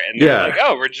there, and they're like,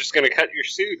 oh, we're just going to cut your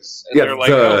suits. And they're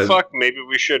like, oh, fuck, maybe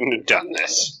we shouldn't have done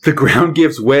this. The ground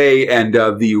gives way, and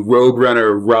the Rogue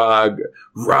Runner Rog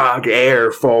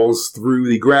Air falls through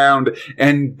the ground,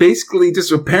 and basically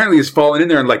just apparently has fallen in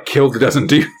there and, like, killed a dozen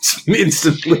dudes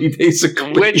instantly,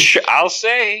 basically. Which, I'll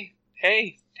say,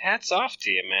 hey, hats off to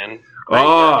you, man.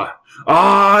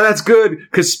 That's good.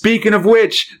 Because speaking of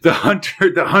which, the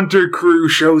hunter crew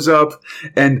shows up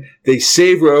and they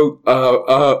save Roger,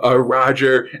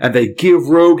 and they give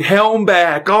Rogue helm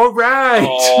back. All right.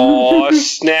 Oh,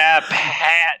 snap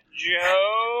hat,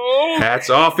 Joe. Hats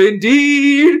off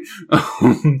indeed.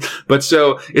 But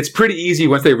so it's pretty easy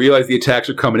once they realize the attacks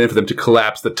are coming in for them to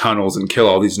collapse the tunnels and kill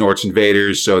all these Norts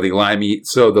invaders. So the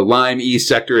Lime East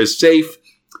sector is safe.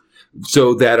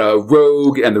 So that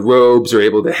Rogue and the Robes are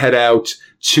able to head out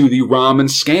to the ROM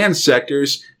and Scan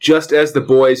sectors, just as the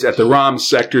boys at the ROM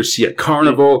sector see a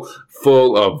carnival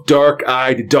full of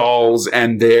dark-eyed dolls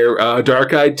and their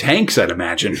dark-eyed tanks, I'd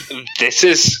imagine. This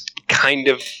is kind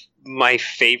of my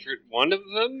favorite one of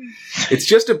them. It's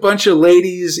just a bunch of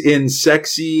ladies in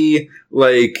sexy,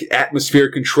 like,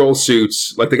 atmosphere control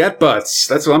suits. Like, they got butts.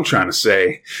 That's what I'm trying to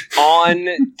say.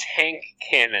 On tank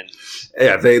cannons.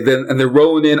 Yeah, they're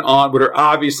rolling in on what are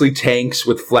obviously tanks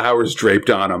with flowers draped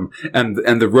on them,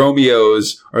 and the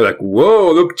Romeos are like,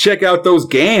 "Whoa, look! Check out those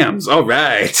gams! All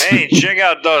right, hey, check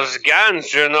out those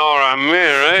guns! You know what I mean,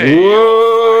 right?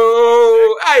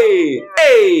 Whoa,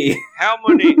 hey! How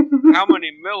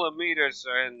many millimeters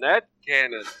are in that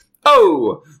cannon?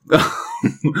 Oh!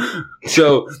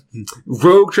 So,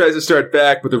 Rogue tries to start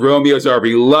back, but the Romeos are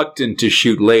reluctant to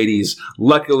shoot ladies.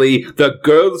 Luckily, the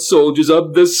girl soldiers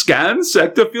of the Scan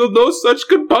sector feel no such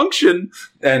compunction.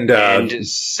 And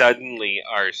suddenly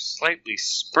are slightly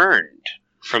spurned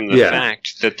from the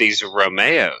fact that these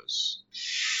Romeos...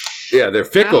 Yeah, they're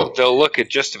fickle. They'll look at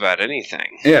just about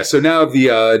anything. Yeah, so now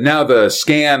the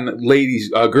Scan ladies,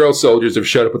 girl soldiers have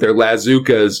showed up with their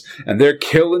lazookas, and they're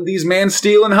killing these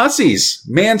man-stealing hussies.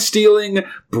 Man-stealing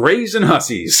brazen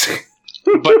hussies.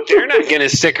 But they're not going to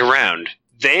stick around.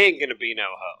 They ain't going to be no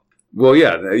hoe. Well,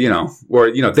 yeah,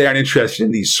 they aren't interested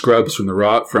in these scrubs from the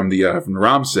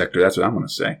ROM sector. That's what I'm going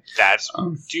to say.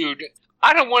 Dude,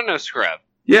 I don't want no scrub.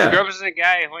 Yeah. Scrub is a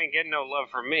guy who ain't getting no love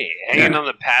from me. Hanging on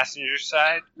the passenger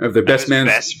side of their best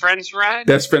friend's ride?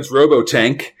 Best friend's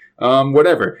robo-tank.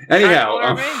 Whatever.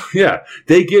 Anyhow,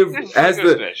 they give, as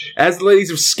the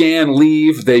ladies of Scan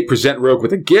leave, they present Rogue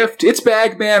with a gift. It's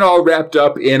Bagman all wrapped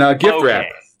up in a gift wrap.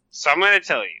 So I'm going to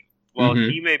tell you, while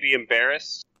he may be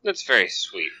embarrassed, that's very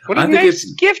sweet. What a nice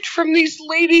gift from these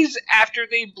ladies after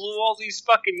they blew all these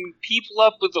fucking people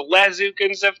up with the Lazooka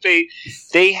and stuff.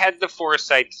 They had the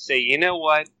foresight to say, you know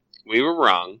what? We were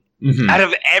wrong. Mm-hmm. Out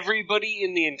of everybody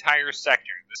in the entire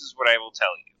sector, this is what I will tell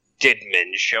you. Did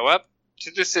men show up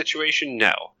to this situation?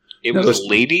 No. It was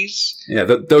ladies. Yeah,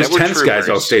 those tense guys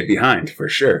all stayed behind, for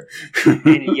sure.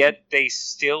 And yet they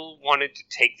still wanted to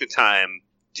take the time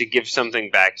to give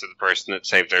something back to the person that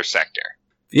saved their sector.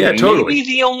 Yeah, totally. Maybe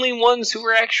the only ones who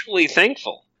were actually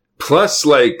thankful. Plus,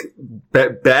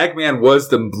 Bagman was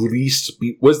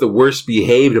the worst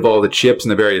behaved of all the chips in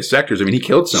the various sectors. I mean, he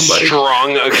killed somebody.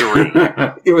 Strong agree.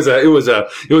 It was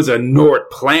a Nort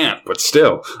plant, but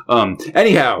still.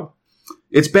 Anyhow,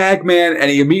 it's Bagman, and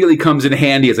he immediately comes in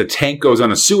handy as a tank goes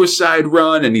on a suicide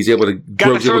run, and he's able to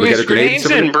throw these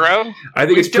grenades in, bro.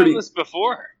 We've done this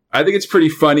before. I think it's pretty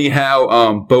funny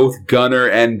how both Gunner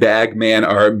and Bagman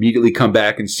are immediately come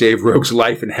back and save Rogue's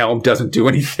life, and Helm doesn't do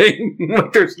anything.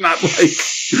 There's not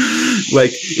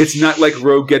it's not like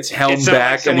Rogue gets Helm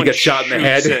back and he gets shot in the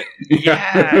head.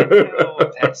 Yeah, no,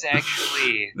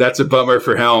 that's a bummer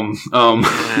for Helm.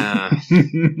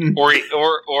 Or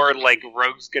like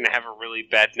Rogue's gonna have a really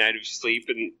bad night of sleep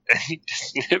and he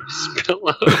doesn't have his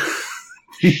pillow.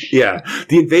 Yeah,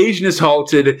 the invasion is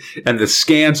halted, and the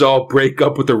Scans all break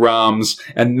up with the ROMs,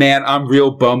 and man, I'm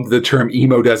real bummed the term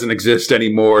emo doesn't exist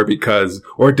anymore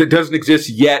doesn't exist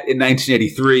yet in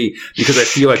 1983, because I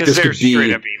feel like this could be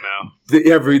straight up emo.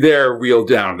 They're real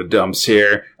down in the dumps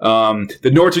here. The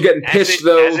Norts are getting pissed,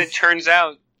 though. As it turns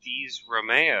out, these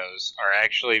Romeos are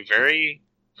actually very,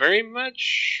 very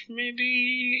much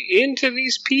maybe into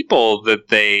these people that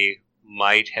they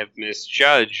might have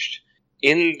misjudged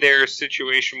in their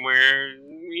situation where,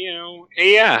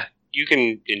 you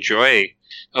can enjoy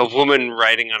a woman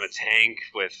riding on a tank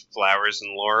with flowers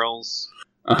and laurels,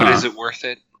 but is it worth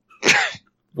it?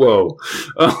 Whoa.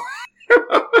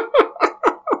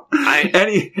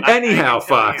 Anyhow,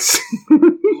 Fox.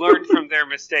 Learn from their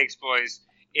mistakes, boys.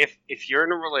 If you're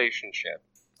in a relationship,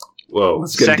 whoa,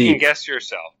 let's get deep. Guess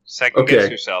yourself. Guess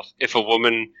yourself. If a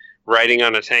woman riding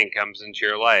on a tank comes into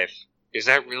your life, is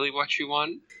that really what you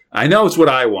want? I know it's what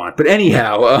I want, but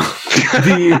anyhow,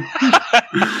 the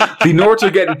Norts are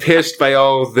getting pissed by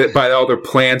all their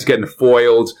plans getting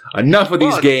foiled. Enough of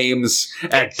these games.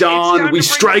 At dawn, we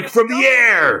strike from the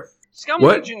air. Scum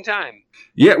Legion time.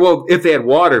 Yeah, well, if they had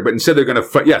water, but instead they're going to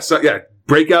fight. Yeah,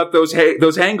 break out those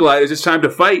hang gliders. It's time to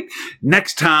fight.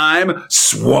 Next time,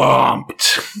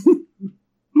 swamped.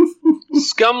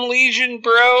 Scum Legion,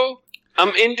 bro.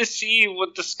 I'm in to see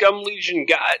what the Scum Legion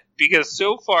got, because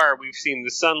so far we've seen the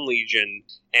Sun Legion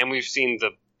and we've seen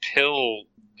the pill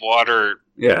water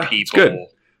people. It's good.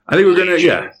 I think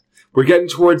we're getting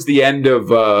towards the end of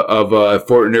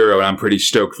Fort Neuro, and I'm pretty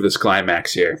stoked for this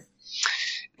climax here.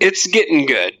 It's getting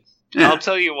good. Yeah. I'll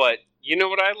tell you what. You know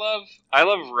what I love? I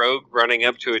love Rogue running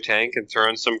up to a tank and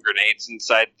throwing some grenades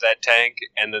inside that tank,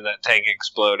 and then that tank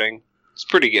exploding. It's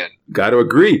pretty good. Got to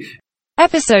agree.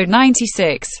 Episode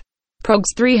 96.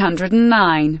 Progs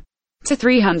 309 to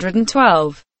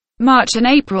 312. March and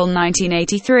April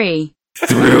 1983.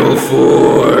 Thrill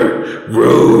 4,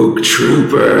 Rogue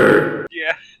Trooper.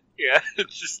 Yeah,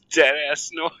 it's just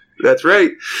dead-ass noise. That's right.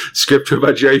 Script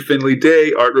by Jerry Finley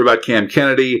Day, art robot Cam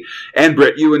Kennedy, and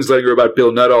Brett Ewins, letting robot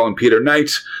Bill Nuttall and Peter Knight.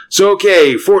 So,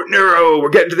 okay, Fort Neuro, we're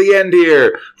getting to the end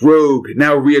here. Rogue,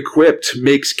 now re-equipped,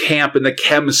 makes camp in the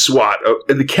chem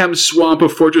swamp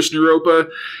of Fortress Neuropa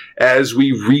as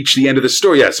we reach the end of the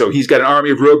story. Yeah, so he's got an army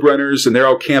of Roadrunners, and they're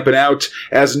all camping out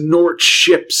as Nort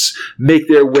ships make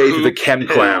their way through the chem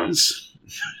clowns.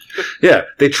 Yeah,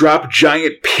 they drop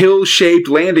giant pill-shaped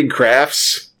landing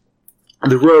crafts.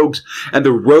 The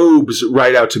robes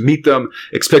ride out to meet them,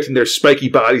 expecting their spiky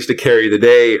bodies to carry the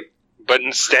day. But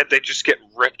instead, they just get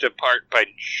ripped apart by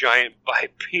giant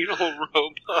bipedal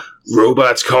robots.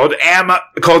 Robots called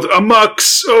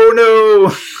Amuks. Oh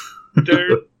no!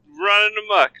 They're running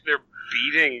amok. They're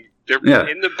beating.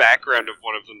 In the background of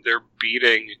one of them. They're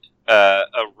beating a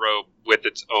robe with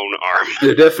its own arm.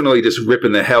 They're definitely just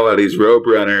ripping the hell out of these robe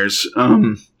runners.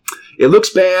 It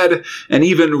looks bad, and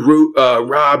even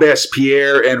Rob S.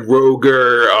 Pierre and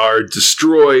Roger are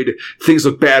destroyed. Things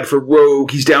look bad for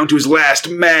Rogue. He's down to his last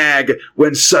mag,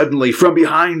 when suddenly, from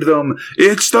behind them,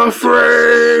 it's the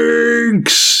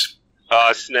Franks!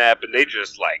 Oh, snap, and they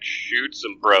just, shoot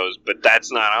some bros, but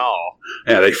that's not all.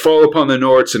 Yeah, they fall upon the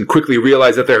Norts and quickly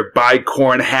realize that their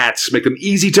bicorn hats make them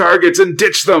easy targets and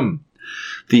ditch them.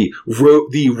 The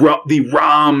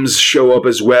Roms show up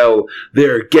as well.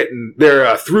 They're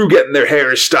through getting their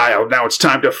hair styled. Now it's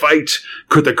time to fight.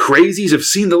 Could the crazies have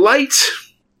seen the light?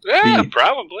 Yeah,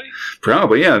 probably.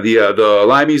 Probably, yeah. The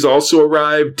Limeys also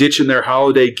arrive, ditching their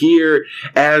holiday gear,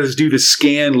 as do the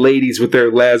Scan ladies with their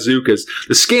Lazookas.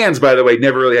 The Scans, by the way,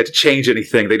 never really had to change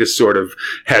anything. They just sort of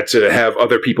had to have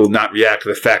other people not react to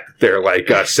the fact that they're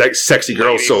sexy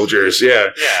girl soldiers. Yeah.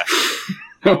 Yeah.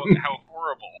 How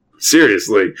horrible.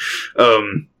 Seriously.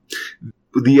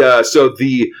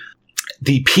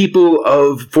 The people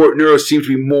of Fort Nero seem to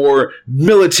be more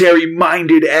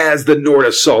military-minded as the Nord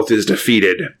assault is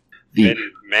defeated.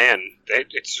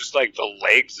 It's just like the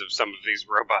legs of some of these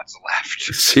robots left.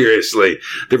 Seriously.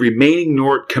 The remaining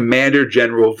Nord Commander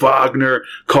General Wagner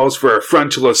calls for a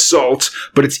frontal assault,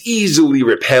 but it's easily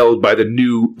repelled by the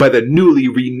newly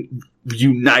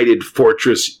reunited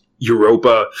Fortress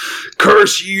Europa.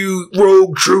 Curse you,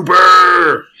 rogue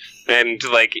trooper! And,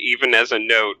 even as a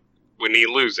note, when he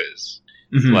loses...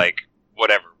 Mm-hmm.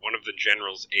 Whatever. One of the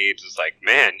general's aides is like,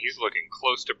 man, he's looking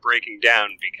close to breaking down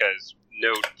because,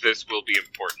 note, this will be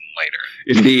important later.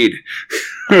 Indeed.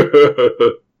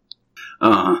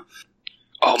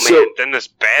 Oh, man, then this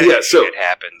bad shit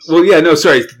happens. Well, yeah, no,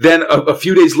 sorry. Then a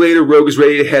few days later, Rogue is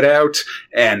ready to head out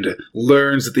and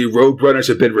learns that the Rogue Runners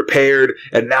have been repaired,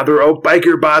 and now they're all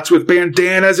biker bots with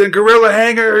bandanas and gorilla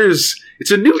hangers.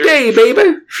 It's a new day,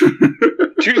 baby.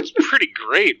 Dude, it's pretty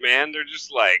great, man. They're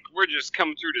just we're just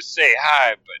coming through to say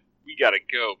hi, but we gotta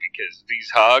go because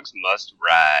these hogs must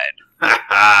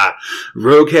ride.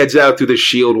 Rogue heads out through the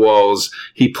shield walls.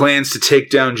 He plans to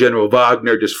take down General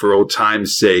Wagner just for old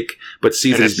time's sake, but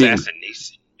sees an assassination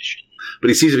mission. But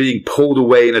he sees him being pulled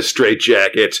away in a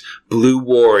straitjacket. Blue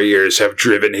warriors have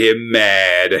driven him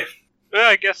mad. Well,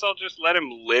 I guess I'll just let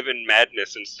him live in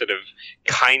madness instead of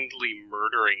kindly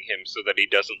murdering him so that he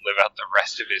doesn't live out the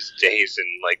rest of his days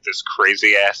in, this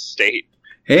crazy-ass state.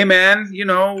 Hey, man, you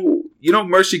don't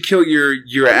mercy kill your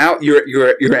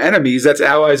enemies. That's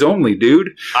allies only, dude.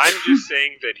 I'm just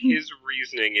saying that his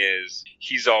reasoning is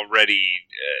he's already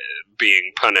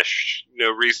being punished.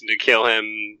 No reason to kill him.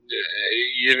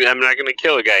 I'm not going to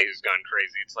kill a guy who's gone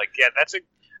crazy. It's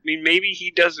maybe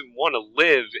he doesn't want to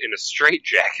live in a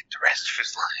straitjacket the rest of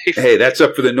his life. Hey, that's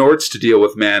up for the Nords to deal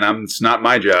with, man. It's not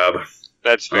my job.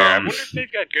 That's fair. I wonder if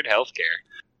they've got good health care.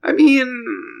 I mean,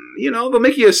 they'll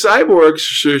make you a cyborg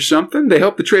or something. They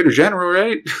help the Trader General,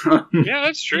 right? Yeah,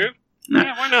 that's true.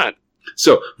 Yeah, why not?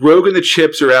 So, Rogue and the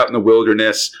Chips are out in the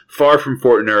wilderness, far from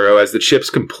Fort Nero, as the Chips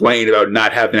complain about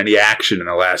not having any action in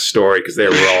the last story, because they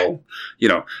were all,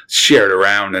 shared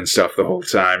around and stuff the whole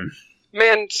time.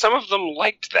 Man, some of them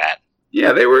liked that.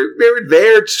 Yeah, they were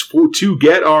there to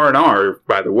get R&R,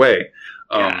 by the way.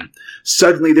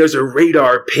 Suddenly, there's a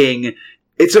radar ping.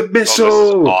 It's a missile! Oh,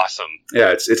 this is awesome.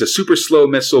 Yeah, it's a super slow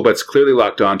missile, but it's clearly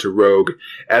locked onto Rogue.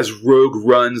 As Rogue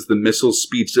runs, the missile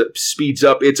speeds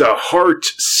up. It's a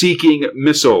heart-seeking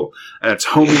missile, and it's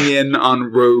homing in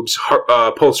on Rogue's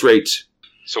pulse rate.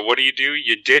 So what do?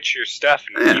 You ditch your stuff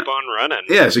and keep on running.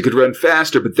 Yeah, so you could run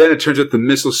faster, but then it turns out the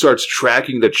missile starts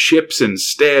tracking the Chips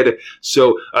instead,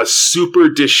 so a super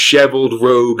disheveled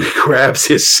Rogue grabs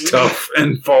his stuff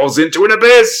and falls into an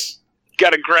abyss!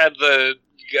 Gotta grab the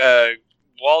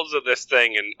walls of this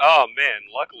thing, and oh man,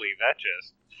 luckily that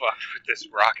just fucked with this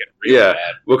rocket really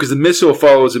bad. Well, because the missile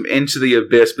follows him into the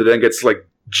abyss, but then gets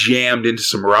jammed into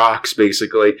some rocks,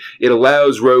 basically. It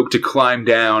allows Rogue to climb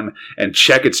down and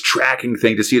check its tracking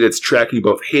thing to see that it's tracking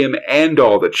both him and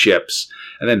all the Chips,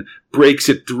 and then breaks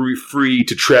it free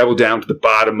to travel down to the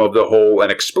bottom of the hole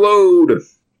and explode.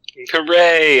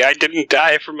 Hooray! I didn't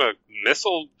die from a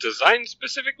missile designed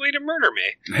specifically to murder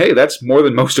me. Hey, that's more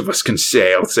than most of us can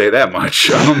say, I'll say that much.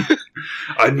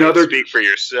 Another... Speak for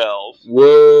yourself.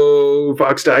 Whoa,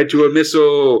 Fox died to a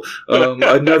missile.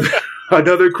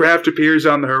 Another craft appears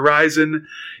on the horizon.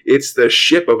 It's the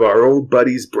ship of our old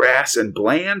buddies Brass and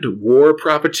Bland, war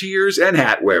profiteers and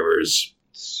hat wearers.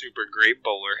 Super great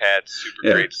bowler hats,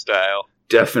 super great style.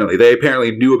 Definitely. They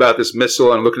apparently knew about this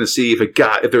missile and are looking to see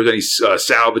if there was any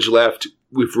salvage left,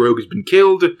 if Rogue has been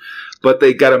killed. But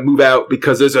they got to move out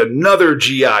because there's another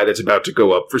GI that's about to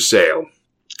go up for sale.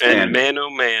 And man, oh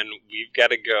man, we've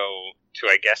got to go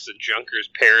I guess, the Junker's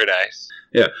paradise.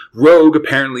 Yeah. Rogue,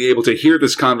 apparently able to hear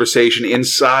this conversation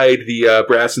inside the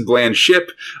Brass and Bland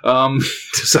ship,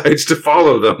 decides to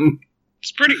follow them.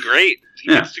 It's pretty great. He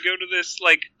gets to go to this,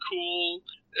 like, cool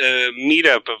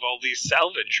meetup of all these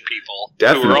salvage people.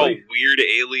 Definitely. Who are all weird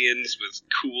aliens with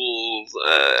cool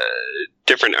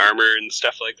different armor and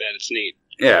stuff like that. It's neat.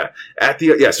 Yeah,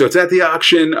 so it's at the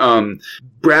auction.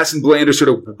 Brass and Bland are sort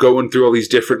of going through all these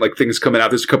different like things coming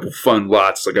out. There's a couple fun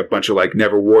lots, like a bunch of like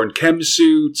never worn chem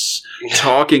suits,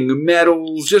 talking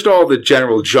metals, just all the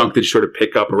general junk that you sort of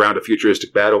pick up around a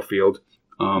futuristic battlefield.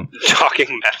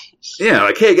 Talking metals. Yeah,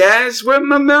 like, hey guys,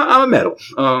 I'm a metal.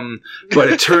 But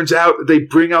it turns out they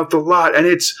bring out the lot, and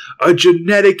it's a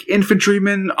genetic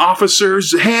infantryman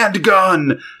officer's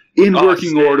handgun in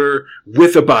working order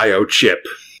with a biochip.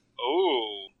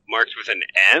 Oh, marked with an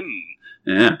M.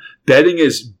 Yeah. Bidding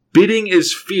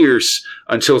is fierce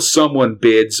until someone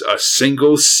bids a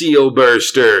single seal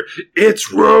burster.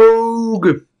 It's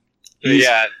Rogue!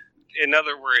 Yeah. In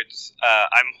other words,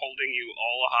 I'm holding you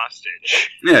all hostage.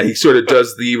 Yeah, he sort of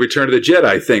does the Return of the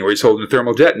Jedi thing where he's holding a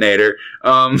thermal detonator.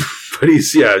 But he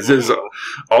says,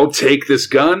 I'll take this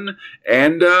gun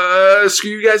and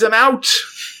screw you guys, I'm out.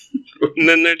 And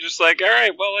then they're just like, all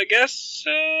right, well, I guess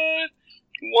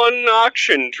one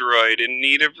auction droid in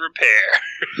need of repair.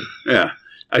 Yeah.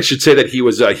 I should say that he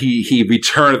was he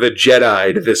Return of the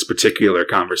Jedi to this particular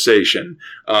conversation.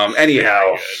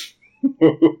 Anyhow,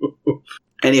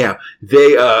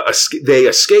 they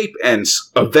escape, and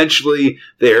eventually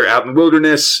they're out in the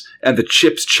wilderness, and the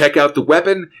chips check out the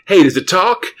weapon. Hey, does it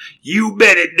talk? You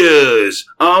bet it does.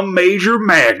 I'm Major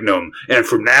Magnum, and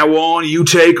from now on, you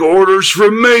take orders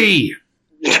from me.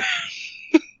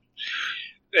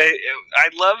 I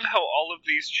love how all of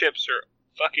these chips are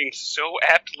fucking so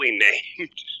aptly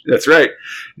named. That's right.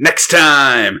 Next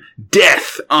time,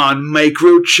 Death on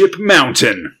Microchip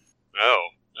Mountain. Oh,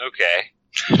 okay.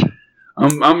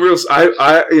 I'm real.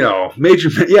 Major.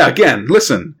 Yeah. Again,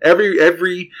 listen.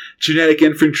 Every genetic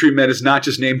infantryman is not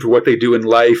just named for what they do in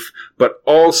life, but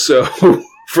also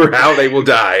for how they will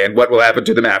die and what will happen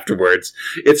to them afterwards.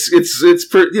 It's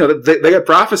they got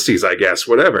prophecies, I guess.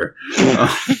 Whatever.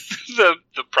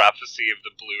 The prophecy of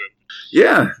the blue.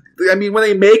 Yeah. I mean, when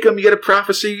they make them, you get a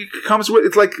prophecy. It comes with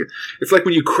it's like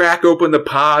when you crack open the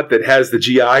pod that has the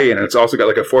GI in it. It's also got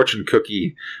like a fortune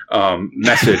cookie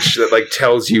message that like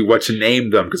tells you what to name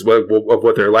them because of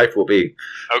what their life will be.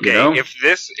 Okay, you know? if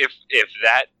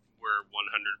that were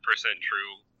 100%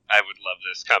 true, I would love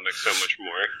this comic so much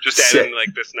more. Just adding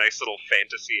like this nice little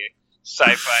fantasy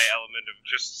sci-fi element of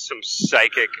just some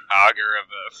psychic augur of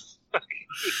a fucking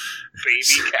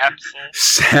baby capsule.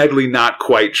 Sadly, not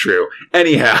quite true.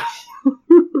 Anyhow.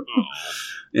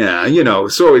 Yeah,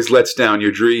 this always lets down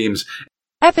your dreams.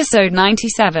 Episode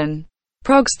 97.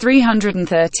 Progs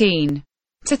 313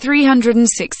 to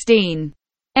 316.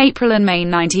 April and May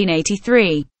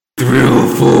 1983. Thrill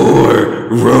 4,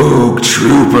 Rogue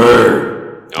Trooper.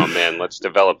 Oh man, let's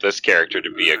develop this character to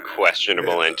be a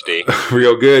questionable entity.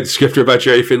 Real good. Script robot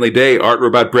Jerry Finley Day, art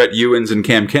robot Brett Ewins and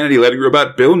Cam Kennedy, letting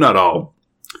robot Bill Nuttall.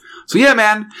 So yeah,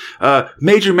 man,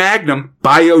 Major Magnum,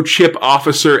 biochip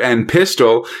officer and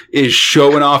pistol, is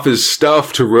showing off his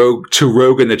stuff to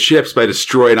Rogue and the chips by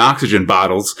destroying oxygen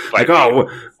bottles.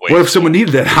 What if someone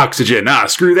needed that oxygen?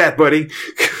 Screw that, buddy.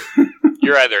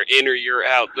 You're either in or you're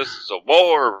out. This is a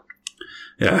war.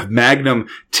 Yeah, Magnum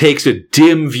takes a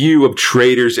dim view of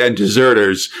traitors and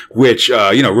deserters, which,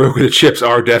 Rogue and the Chips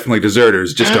are definitely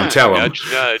deserters. Just don't tell them. Nudge,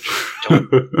 nudge. Don't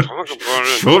talk about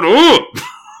it. Shut up!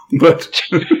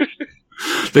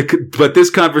 But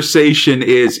this conversation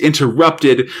is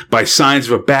interrupted by signs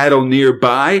of a battle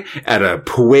nearby at a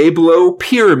Pueblo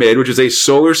pyramid, which is a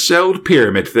solar-celled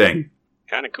pyramid thing.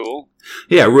 Kind of cool.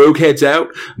 Yeah, Rogue heads out,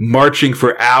 marching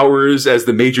for hours as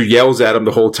the Major yells at him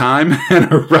the whole time,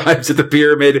 and arrives at the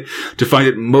pyramid to find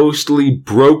it mostly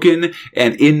broken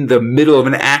and in the middle of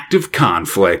an active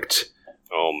conflict.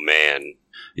 Oh, man.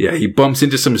 Yeah, he bumps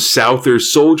into some Souther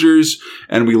soldiers,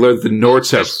 and we learn the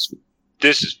Norts have...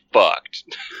 This is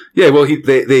fucked. Yeah, well,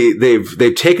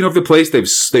 they've taken over the place.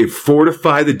 They've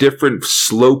fortified the different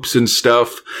slopes and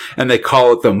stuff, and they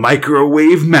call it the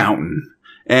Microwave Mountain.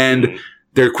 And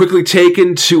they're quickly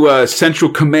taken to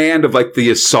central command of like the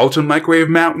assault on Microwave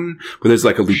Mountain, where there's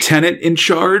like a lieutenant in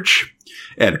charge.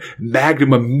 And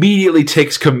Magnum immediately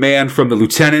takes command from the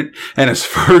lieutenant, and his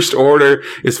first order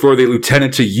is for the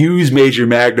lieutenant to use Major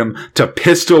Magnum to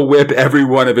pistol whip every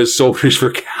one of his soldiers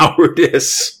for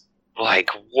cowardice. Like,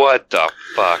 what the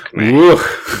fuck, man?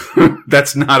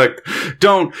 That's not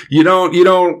you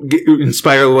don't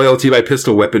inspire loyalty by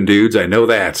pistol whipping dudes. I know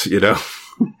that,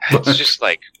 It's just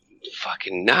like,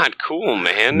 fucking not cool,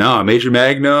 man. No, Major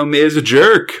Magnum is a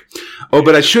jerk. Oh,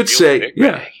 but I should say,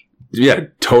 yeah,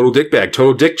 total dickbag,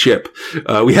 total dick chip.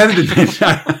 We haven't been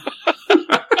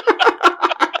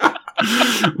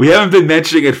we haven't been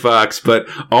mentioning it, Fox, but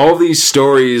all these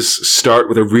stories start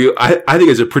with a real, I think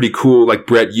it's a pretty cool, like,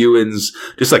 Brett Ewan's,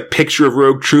 just, like, picture of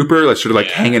Rogue Trooper, like, sort of, like,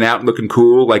 hanging out and looking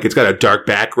cool. Like, it's got a dark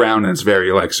background, and it's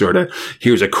very, like, sort of,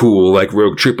 here's a cool, like,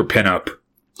 Rogue Trooper pinup.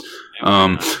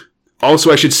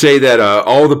 Also, I should say that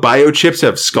all the biochips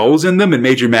have skulls in them, and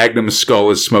Major Magnum's skull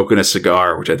is smoking a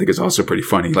cigar, which I think is also pretty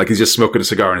funny. Like, he's just smoking a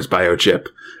cigar in his biochip.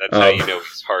 That's how you know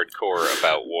he's hardcore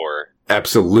about war.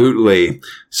 Absolutely.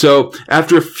 So,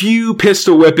 after a few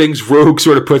pistol whippings, Rogue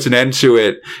sort of puts an end to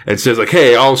it and says, like,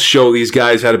 hey, I'll show these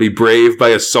guys how to be brave by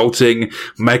assaulting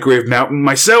Microwave Mountain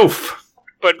myself.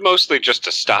 But mostly just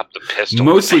to stop the pistol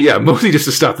Mostly just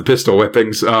to stop the pistol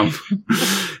whippings.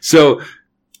 So,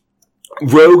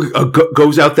 Rogue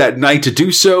goes out that night to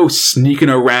do so, sneaking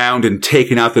around and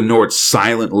taking out the Norts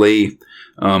silently.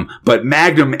 But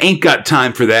Magnum ain't got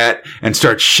time for that and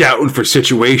starts shouting for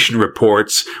situation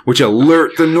reports, which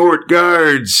alert the Nort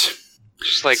guards.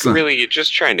 Just like, really, you're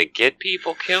just trying to get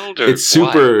people killed? Or it's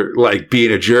super, like,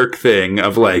 being a jerk thing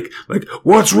of, like,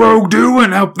 what's Rogue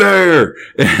doing up there?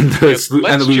 And let's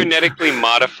genetically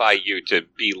modify you to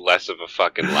be less of a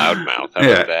fucking loudmouth.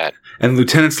 How about that? And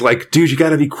Lieutenant's like, dude, you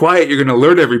gotta be quiet. You're gonna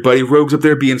alert everybody. Rogue's up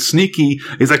there being sneaky.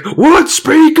 He's like, what?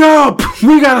 Speak up!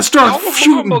 We gotta start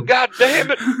shooting! Oh, God damn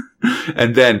it!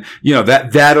 And then,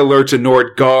 that alerts a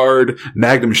Nort guard.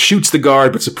 Magnum shoots the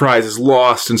guard, but Surprise is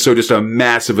lost, and so just a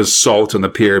massive assault on the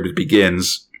pyramid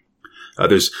begins.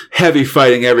 There's heavy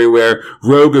fighting everywhere.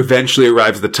 Rogue eventually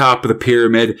arrives at the top of the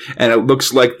pyramid, and it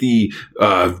looks like the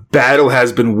battle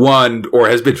has been won, or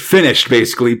has been finished,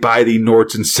 basically, by the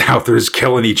Norts and Southers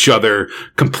killing each other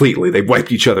completely. They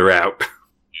wiped each other out.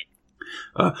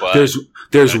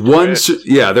 There's one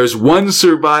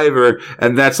survivor,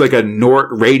 and that's like a Nort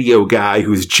radio guy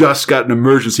who's just got an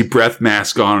emergency breath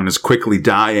mask on and is quickly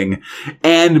dying,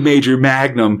 and Major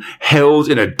Magnum held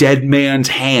in a dead man's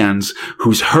hands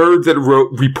who's heard that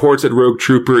reports that Rogue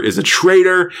Trooper is a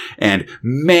traitor, and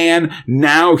man,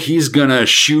 now he's gonna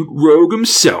shoot Rogue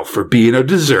himself for being a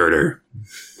deserter.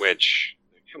 Which,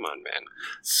 come on, man.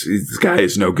 This guy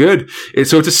is no good.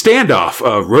 So it's a standoff.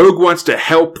 Rogue wants to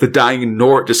help the dying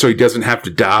Nort just so he doesn't have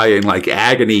to die in, like,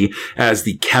 agony as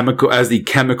the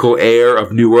chemical air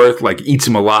of New Earth, like, eats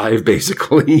him alive,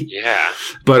 basically. Yeah.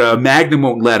 But Magnum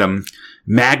won't let him.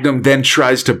 Magnum then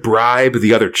tries to bribe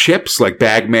the other chips, like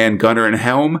Bagman, Gunner, and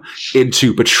Helm,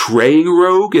 into betraying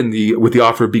Rogue with the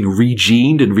offer of being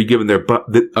regened and re-given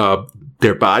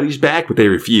their bodies back, but they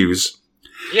refuse.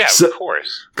 Yeah, of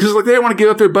course. Because, like, they don't want to give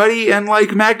up their buddy, and,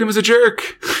 like, Magnum is a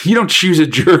jerk. You don't choose a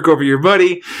jerk over your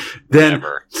buddy. Then,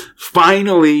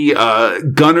 finally,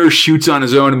 Gunner shoots on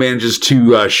his own and manages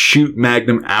to shoot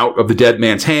Magnum out of the dead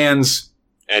man's hands.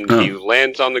 And he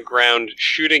lands on the ground,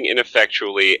 shooting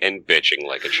ineffectually and bitching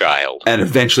like a child. And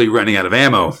eventually running out of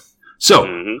ammo.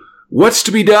 So, what's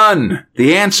to be done?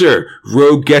 The answer,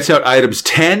 Rogue gets out items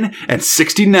 10 and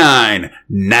 69.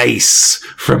 Nice.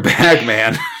 From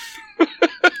Bagman.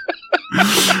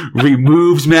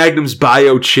 Removes Magnum's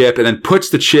biochip and then puts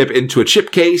the chip into a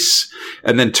chip case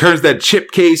and then turns that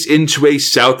chip case into a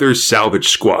Southers salvage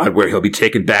squad where he'll be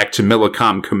taken back to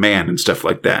Millicom Command and stuff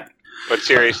like that. But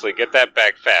seriously, get that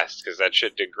back fast because that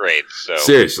shit degrades. So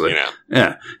seriously,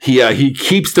 yeah. He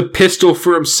keeps the pistol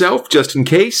for himself just in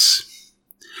case.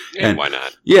 And why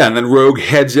not? Yeah, and then Rogue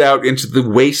heads out into the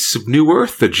wastes of New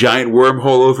Earth, the giant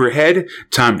wormhole overhead.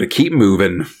 Time to keep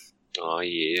moving. Oh,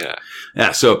 yeah.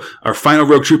 Yeah, so our final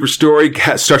Rogue Trooper story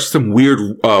starts with some weird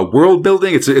world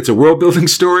building. It's a world building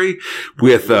story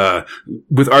with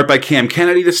art by Cam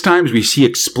Kennedy this time. We see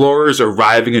explorers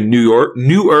arriving in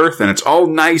New Earth, and it's all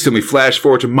nice, and we flash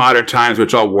forward to modern times where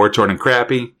it's all war-torn and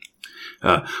crappy.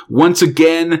 Once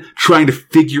again, trying to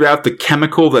figure out the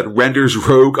chemical that renders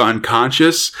Rogue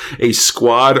unconscious, a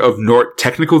squad of Nort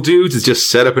technical dudes is just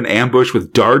set up an ambush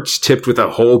with darts tipped with a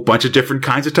whole bunch of different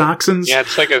kinds of toxins. Yeah,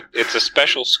 it's a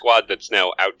special squad that's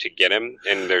now out to get him,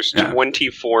 and there's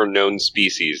 24 known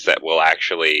species that will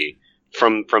actually,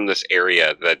 from this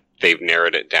area, that they've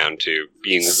narrowed it down to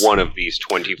being one of these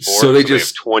 24. So they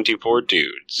have 24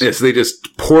 dudes. Yeah, so they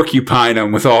just porcupine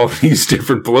them with all these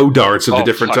different blow darts of the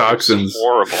different toxins.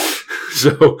 Horrible.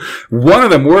 So one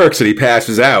of them works and he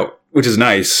passes out, which is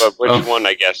nice. But which one,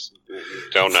 I guess,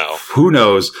 don't know. Who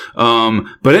knows?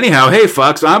 But anyhow, hey,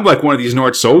 Fox, I'm like one of these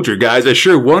Nort soldier guys. I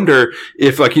sure wonder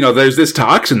if, like, there's this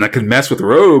toxin that can mess with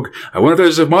Rogue. I wonder if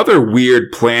there's some other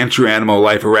weird plant or animal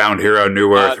life around here on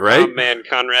New Earth, right? Oh, man,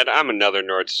 Conrad, I'm another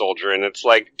Nort soldier, and it's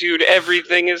like, dude,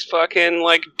 everything is fucking,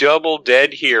 like, double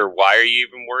dead here. Why are you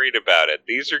even worried about it?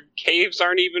 These caves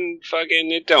aren't even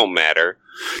fucking, it don't matter.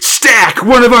 Stack!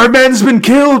 One of our men's been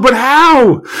killed, but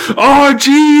how? Oh,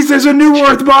 jeez, there's a New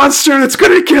Earth monster that's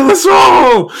gonna kill us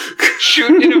all!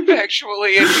 Shoot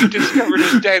ineffectually and be discovered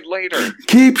as dead later.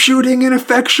 Keep shooting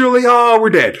ineffectually. Oh, we're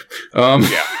dead.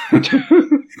 Yeah.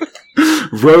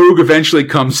 Rogue eventually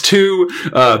comes to,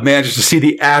 manages to see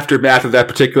the aftermath of that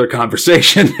particular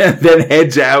conversation, and then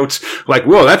heads out like,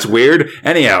 whoa, that's weird.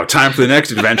 Anyhow, time for the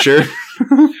next adventure.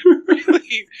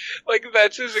 Really? Like,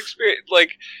 that's his experience.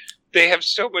 Like, they have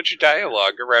so much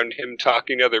dialogue around him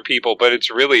talking to other people, but it's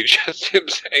really just him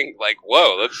saying, like,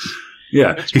 whoa, that's...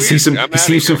 Yeah, he sees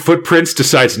some footprints,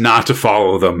 decides not to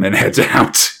follow them, and heads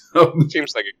out.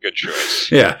 Seems like a good choice.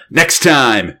 Yeah. Next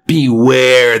time,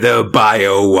 beware the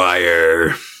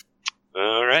BioWire.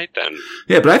 All right, then.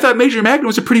 Yeah, but I thought Major Magnum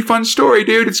was a pretty fun story,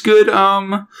 dude. It's good.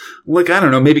 Like, I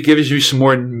don't know, maybe gives you some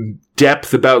more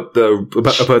depth about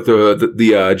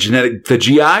the genetic, the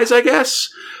GIs, I guess.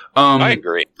 I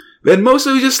agree. And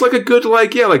mostly just like a good,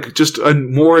 like, yeah, like just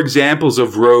more examples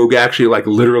of Rogue actually like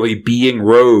literally being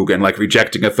Rogue and like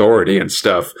rejecting authority and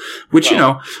stuff, which,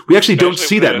 we actually don't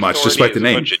see that much despite the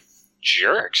name. Bunch of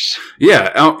jerks.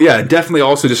 Yeah. Yeah. Definitely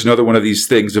also just another one of these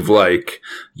things of like,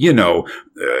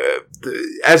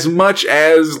 as much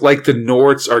as like the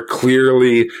Norts are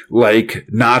clearly like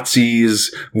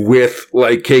Nazis with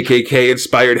like KKK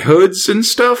inspired hoods and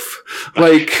stuff,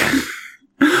 like...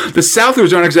 The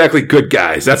Southers aren't exactly good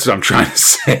guys. That's what I'm trying to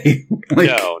say. Like,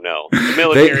 no. The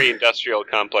military-industrial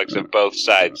complex of both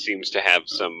sides seems to have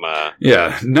some...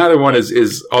 Yeah, neither one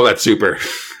is all that super.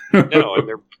 No, and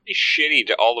they're pretty shitty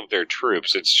to all of their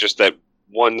troops. It's just that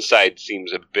one side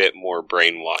seems a bit more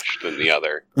brainwashed than the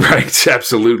other. Right,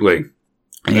 absolutely.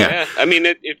 Yeah. I mean,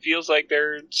 it feels like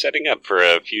they're setting up for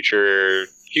a future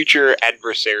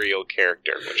adversarial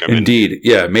character, which I'm indeed into.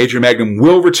 Yeah, Major Magnum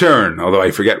will return, although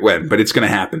I forget when, but it's going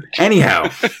to happen anyhow.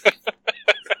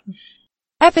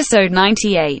 Episode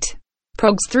 98,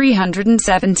 Progs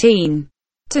 317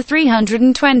 to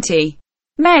 320,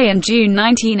 May and June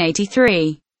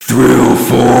 1983. Thrill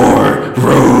 4,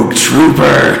 Rogue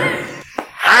Trooper.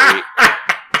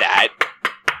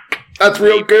 That's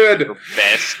real good.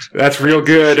 Best. That's real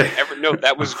good. No,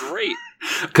 that was great.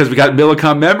 Because we got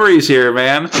Millicom memories here,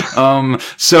 man.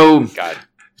 So, God.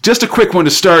 Just a quick one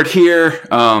to start here.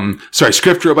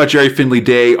 Script robot Jerry Finley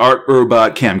Day, art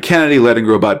robot Cam Kennedy, letting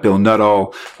robot Bill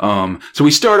Nuttall. So we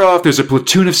start off, there's a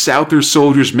platoon of Souther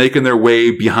soldiers making their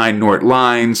way behind Nort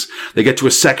lines. They get to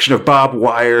a section of barbed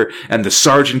wire, and the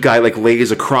sergeant guy like lays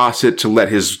across it to let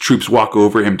his troops walk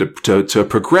over him to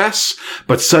progress.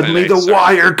 But suddenly the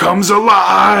wire comes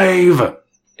alive!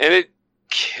 And it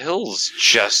kills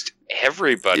just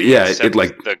everybody. Yeah, except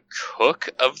the cook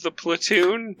of the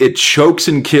platoon. It chokes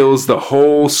and kills the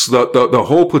whole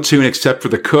platoon except for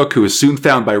the cook, who is soon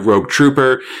found by Rogue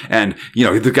Trooper. And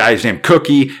the guy's named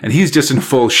Cookie, and he's just in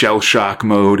full shell shock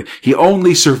mode. He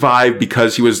only survived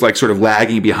because he was like sort of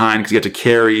lagging behind because he had to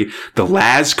carry the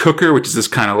Laz cooker, which is this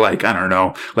kind of like, I don't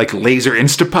know, like laser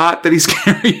Instapot that he's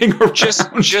carrying around.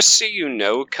 Just so you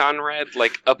know, Conrad,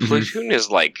 like a platoon is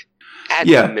like at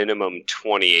the minimum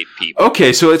 28 people.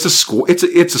 Okay, so it's a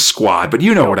squad, but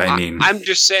you know what I mean. I'm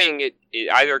just saying it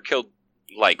either killed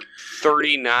like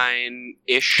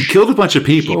 39-ish. It killed a bunch of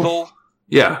people.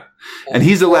 Yeah, and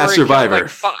he's the last survivor. Like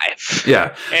 5.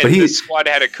 Yeah, and but the squad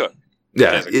had a cook.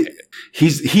 Yeah,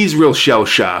 he's real shell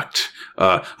shocked.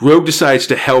 Rogue decides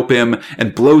to help him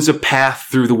and blows a path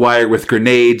through the wire with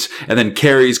grenades and then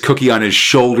carries Cookie on his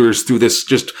shoulders through this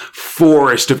just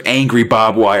forest of angry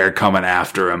barbed wire coming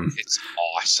after him. It's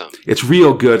awesome. It's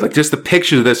real good. Like, just the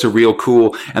pictures of this are real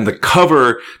cool. And the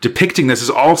cover depicting this is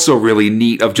also really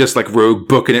neat, of just like Rogue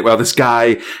booking it while this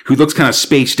guy who looks kind of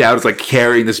spaced out is like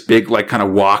carrying this big like kind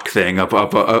of walk thing up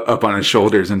on his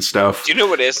shoulders and stuff. Do you know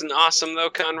what isn't awesome though,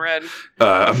 Conrad?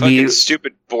 A fucking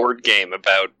stupid board game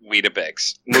about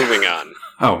Weetabix. Moving on.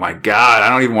 Oh my God, I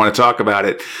don't even want to talk about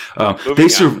it.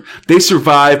 They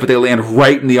survive, but they land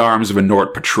right in the arms of a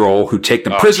Nort patrol who take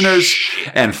them prisoners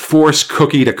and force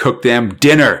Cookie to cook them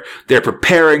dinner. They're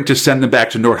preparing to send them back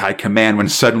to Nort High Command when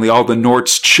suddenly all the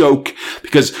Norts choke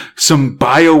because some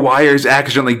BioWire's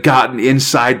accidentally gotten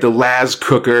inside the Laz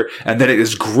cooker, and then it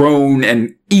has grown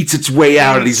and eats its way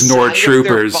out of these Nort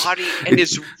troopers. And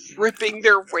is ripping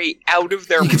their way out of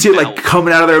their mouth. You can see it like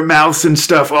coming out of their mouths and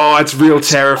stuff. Oh, it's real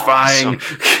terrifying.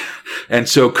 Awesome. And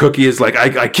so Cookie is like,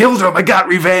 I killed him. I got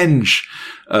revenge.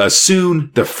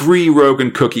 Soon, the free Rogue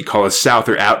and Cookie call a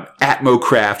Souther out Atmo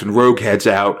craft, and Rogue heads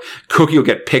out. Cookie will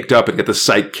get picked up and get the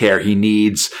psych care he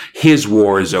needs. His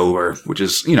war is over, which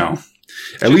is,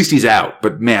 at least he's out.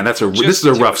 But man, this is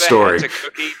a rough story. To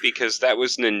Cookie, because that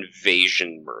was an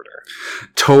invasion murder.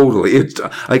 Totally. It's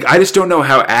like, I just don't know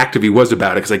how active he was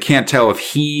about it, because I can't tell if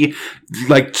he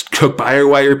took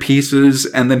BioWire pieces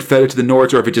and then fed it to the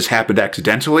Nords, or if it just happened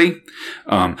accidentally.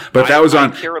 But that was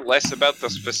on. I care less about the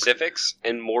specifics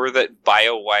and more that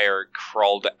BioWire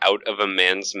crawled out of a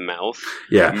man's mouth,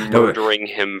 murdering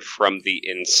him from the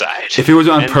inside. If it was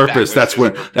on purpose, that's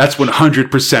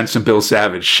 100% some Bill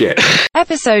Savage shit.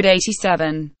 Episode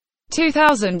 87.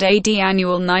 2000 AD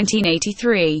Annual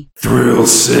 1983. Thrill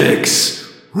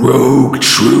 6. Rogue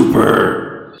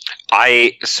Trooper.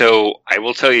 I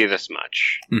will tell you this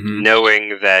much,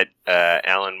 knowing that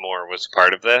Alan Moore was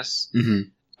part of this,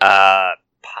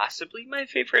 possibly my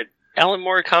favorite Alan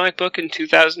Moore comic book in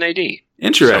 2000 AD.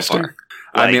 Interesting.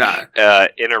 So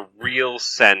in a real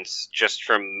sense, just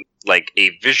from like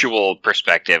a visual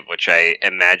perspective, which I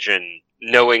imagine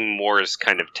knowing Moore's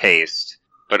kind of taste,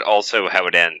 but also how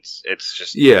it ends. It's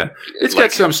just it's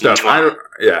got some stuff.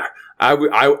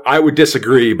 I would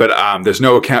disagree, but there's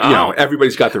no account.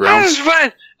 Everybody's got their own. That was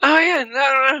fun. Oh yeah,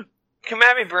 no. Come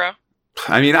at me, bro.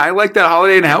 I mean, I like that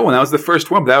Holiday in Hell one. That was the first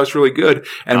one, but that was really good.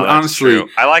 And honestly, true.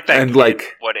 I like that. And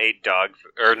what ate dog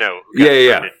or no?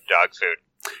 Dog food.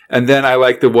 And then I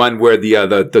like the one where the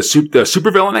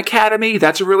Supervillain Academy.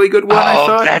 That's a really good one. I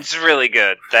thought that's really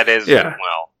good. That is well.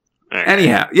 Okay.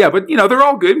 Anyhow, but they're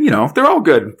all good. They're all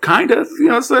good, kind of.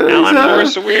 Alan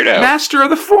Moore's a weirdo, master of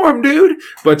the form, dude.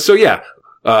 But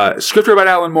script robot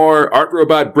Alan Moore, art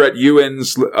robot Brett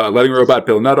Ewins, letting robot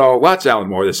Bill Nuttall. Lots of Alan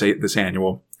Moore this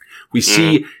annual. We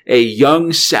see a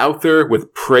young Souther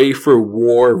with "Pray for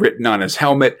War" written on his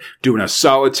helmet, doing a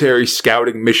solitary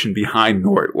scouting mission behind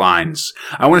Nort lines.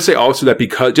 I want to say also that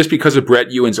because of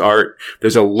Brett Ewins' art,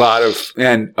 there's a lot of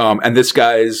and this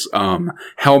guy's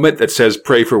helmet that says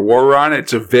 "Pray for War" on it.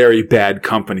 It's a very Bad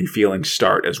Company feeling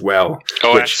start as well.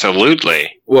 Oh,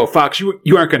 absolutely. Well, Fox, you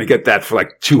aren't going to get that for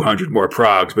like 200 more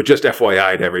progs, but just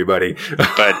FYI to everybody.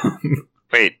 But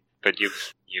wait, you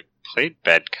played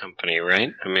Bad Company,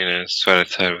 right? I mean, that's what I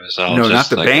thought it was all. No, just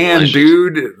not the band,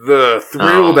 dude. The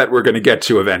thrill that we're going to get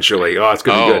to eventually. Oh, it's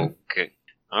going to be good.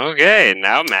 Okay,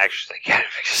 now I'm actually kind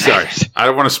of excited. Sorry, I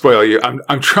don't want to spoil you.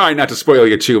 I'm trying not to spoil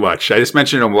you too much. I just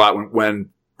mentioned them a lot when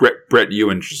Brett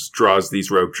Ewan just draws these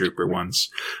Rogue Trooper ones.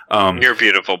 You're a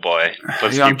beautiful boy.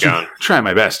 Let's keep going. Trying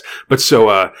my best. But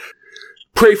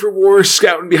Pray for War,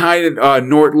 scouting behind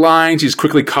Nort lines. He's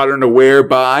quickly caught unaware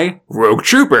by Rogue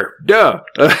Trooper. Duh.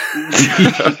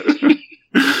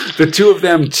 The two of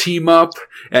them team up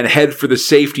and head for the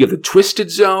safety of the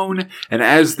Twisted Zone. And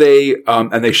as they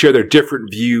share their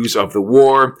different views of the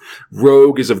war,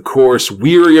 Rogue is, of course,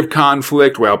 weary of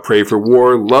conflict, while Pray for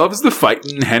War loves the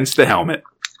fighting, hence the helmet.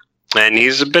 And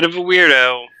he's a bit of a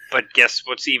weirdo. But guess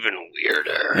what's even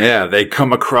weirder? Yeah, they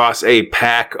come across a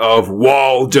pack of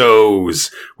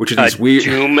Waldos, which are these weird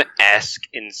Doom-esque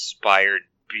inspired,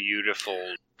 beautiful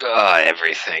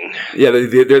everything. Yeah,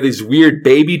 they're these weird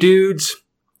baby dudes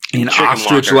in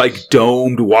ostrich-like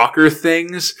domed walker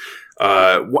things.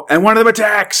 And one of them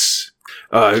attacks.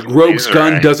 Rogue's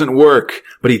gun doesn't work,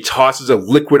 but he tosses a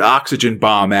liquid oxygen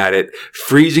bomb at it,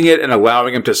 freezing it and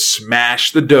allowing him to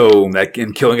smash the dome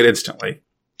and killing it instantly.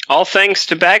 All thanks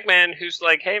to Bagman, who's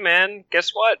like, hey man,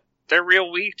 guess what? They're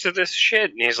real weak to this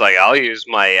shit. And he's like, I'll use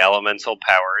my elemental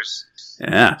powers.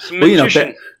 Yeah.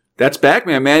 Well, that's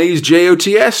Bagman, man. He's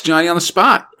JOTS, Johnny on the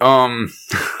spot.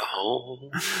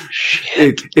 Oh,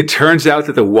 shit. It turns out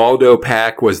that the Waldo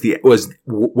pack was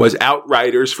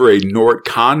outriders for a Nort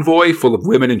convoy full of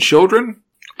women and children.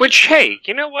 Which, hey,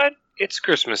 you know what? It's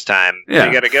Christmas time. Yeah.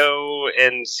 They gotta go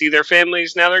and see their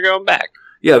families. Now they're going back.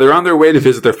 Yeah, they're on their way to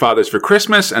visit their fathers for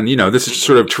Christmas, and, this is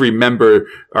sort of to remember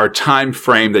our time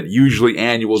frame that usually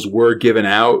annuals were given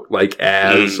out, like,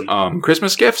 as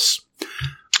Christmas gifts.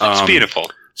 It's beautiful.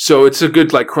 So it's a good,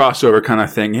 crossover kind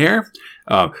of thing here.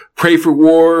 Pray for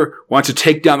War wants to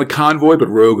take down the convoy, but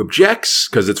Rogue objects,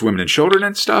 because it's women and children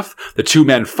and stuff. The two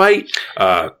men fight.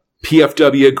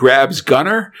 PFW grabs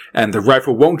Gunner, and the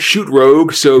rifle won't shoot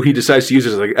Rogue, so he decides to use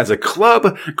it as a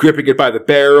club, gripping it by the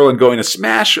barrel and going to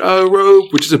smash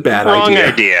Rogue, which is a bad idea.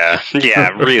 Wrong idea.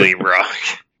 Yeah, really wrong.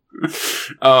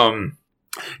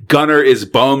 Gunner is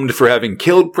bummed for having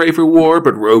killed Pray for War,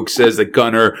 but Rogue says that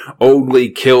Gunner only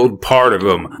killed part of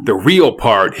him. The real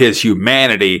part, his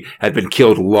humanity, had been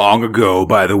killed long ago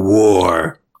by the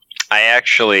war. I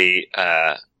actually...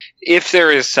 if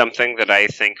there is something that I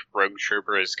think Rogue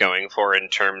Trooper is going for in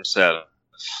terms of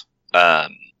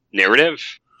narrative,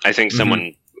 I think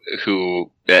someone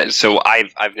who so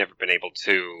I've never been able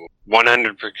to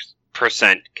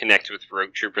 100% connect with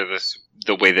Rogue Trooper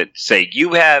the way that, say,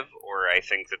 you have, or I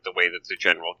think that the way that the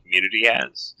general community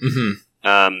has.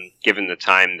 Given the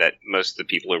time that most of the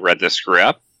people who read this grew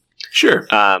up. Sure.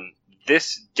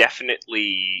 This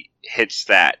definitely hits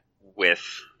that with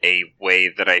a way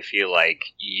that I feel like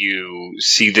you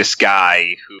see this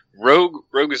guy who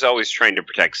Rogue is always trying to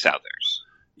protect Southers.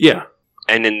 Yeah.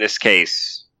 And in this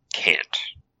case, can't,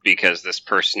 because this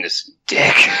person is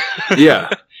dick.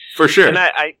 Yeah, for sure. And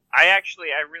I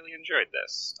really enjoyed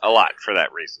this a lot for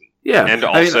that reason. Yeah. And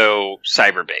also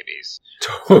cyber babies.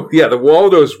 Yeah, the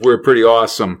Waldos were pretty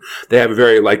awesome. They have a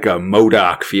very, like, a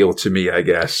MODOK feel to me, I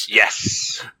guess.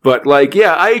 Yes. But, like,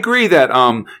 yeah, I agree that,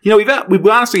 we've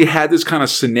honestly had this kind of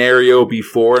scenario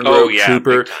before in Rogue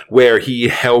Trooper where he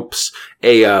helps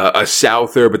a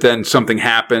Souther, but then something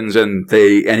happens and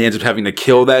he ends up having to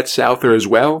kill that Souther as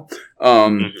well.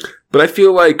 But I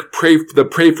feel like the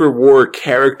Pray for War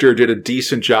character did a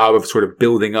decent job of sort of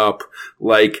building up,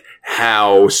 like,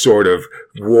 how sort of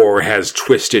war has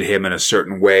twisted him in a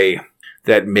certain way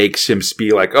that makes him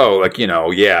be like, oh, like,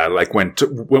 like when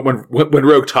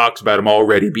Rogue talks about him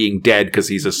already being dead because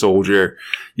he's a soldier,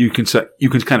 you can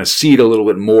kind of see it a little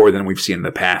bit more than we've seen in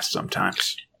the past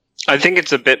sometimes. I think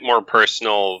it's a bit more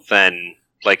personal than,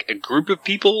 like, a group of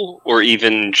people, or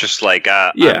even just like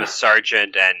I'm a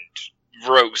sergeant and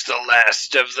Rogue's the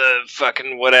last of the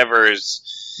fucking whatevers.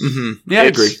 Yeah, I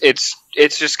agree.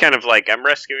 It's just kind of like, I'm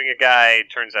rescuing a guy,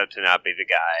 turns out to not be the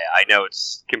guy. I know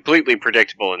it's completely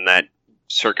predictable in that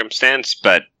circumstance,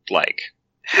 but, like,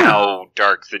 how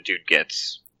dark the dude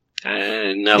gets.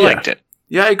 And I liked it.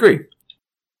 Yeah, I agree.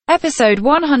 Episode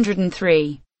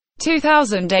 103.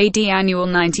 2000 AD Annual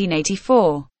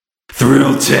 1984.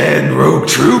 Thrill 10 Rogue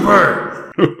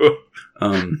Trooper!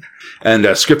 And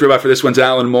script robot for this one's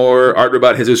Alan Moore, art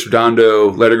robot Jesus Redondo,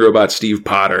 lettering robot Steve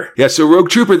Potter. Yeah, so Rogue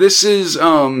Trooper, this is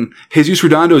Jesus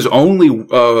Redondo's only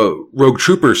Rogue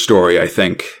Trooper story, I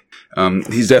think.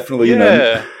 He's definitely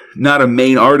not a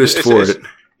main artist for it.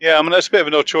 Yeah, I mean, that's a bit of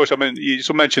an odd choice. I mean, you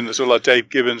sort of mentioned that sort of like Dave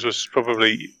Gibbons was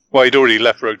probably, well, he'd already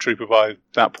left Rogue Trooper by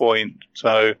that point.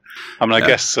 So, I mean, I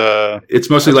guess it's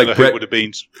mostly like Brett would have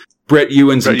been. Brett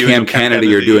Ewins and Cam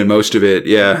Kennedy are doing most of it,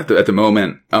 at the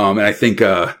moment. And I think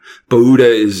Bauda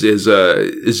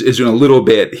is doing a little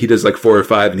bit. He does like 4 or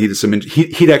 5, and he did some.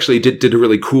 He actually did a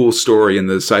really cool story in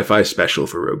the sci-fi special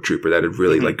for Rogue Trooper that had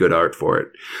really like good art for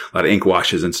it. A lot of ink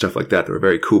washes and stuff like that. They were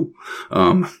very cool.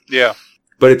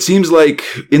 But it seems like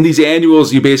in these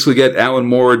annuals, you basically get Alan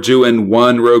Moore doing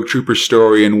one Rogue Trooper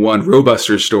story and one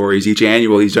Robuster stories each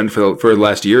annual. He's done for the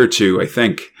last year or two, I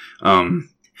think.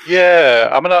 Yeah,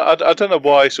 I mean, I don't know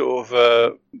why sort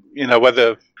of,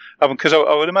 whether, because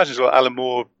I would imagine sort of Alan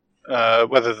Moore,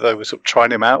 whether they were sort of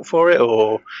trying him out for it,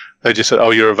 or they just said,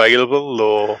 oh, you're available,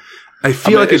 or... I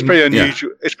feel like it's pretty unusual.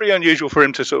 Yeah. It's pretty unusual for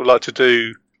him to sort of like to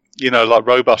do, like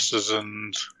Robusters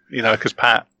and, because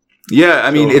Pat... Yeah, I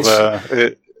mean,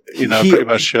 pretty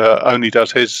much only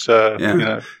does his,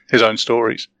 his own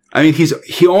stories. I mean,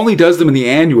 he only does them in the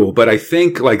annual, but I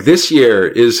think like this year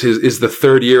is the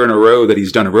third year in a row that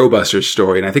he's done a Robusters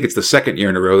story, and I think it's the second year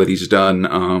in a row that he's done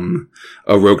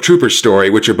a Rogue Trooper story,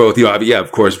 which are both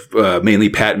of course, mainly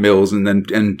Pat Mills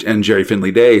and Jerry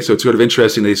Finley Day. So it's sort of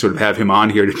interesting they sort of have him on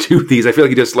here to do these. I feel like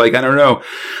he just like, I don't know,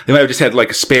 they might have just had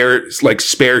like spare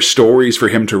stories for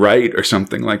him to write or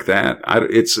something like that. I'd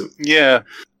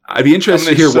be interested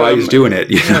to hear why he's doing it.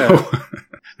 You know.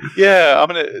 Yeah,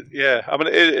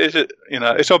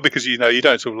 it's odd because you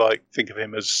don't sort of like think of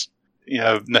him as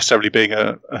necessarily being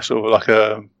a sort of like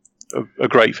a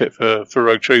great fit for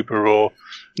Rogue Trooper, or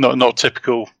not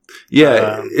typical.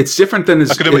 Yeah, it's different than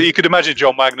you could imagine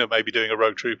John Magner maybe doing a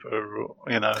Rogue Trooper,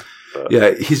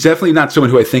 Yeah, he's definitely not someone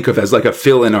who I think of as like a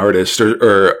fill-in artist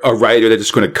or a writer that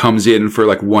just kind of comes in for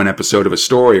like one episode of a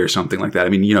story or something like that. I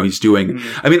mean, he's doing.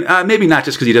 I mean, maybe not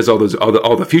just because he does all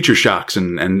the future shocks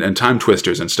and time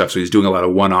twisters and stuff. So he's doing a lot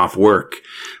of one-off work,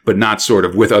 but not sort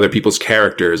of with other people's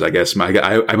characters. I guess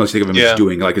I mostly think of him as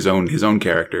doing like his own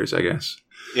characters. I guess.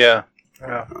 Yeah.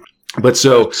 But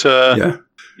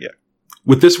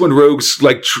with this one, Rogue's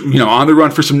like, on the run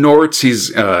for some Norts.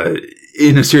 He's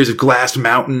in a series of glassed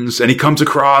mountains, and he comes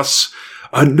across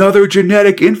another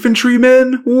genetic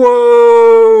infantryman.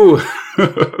 Whoa!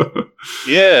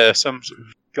 Yeah, some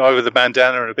guy with a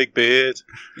bandana and a big beard.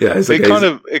 Yeah,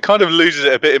 it kind of loses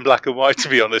it a bit in black and white, to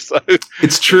be honest. Though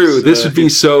it's true. This would be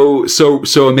so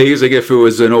amazing if it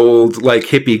was an old like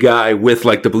hippie guy with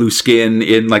like the blue skin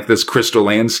in like this crystal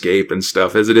landscape and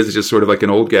stuff. As it is, it's just sort of like an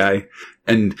old guy.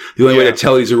 And the only way to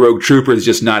tell he's a rogue trooper is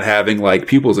just not having like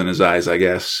pupils in his eyes, I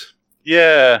guess.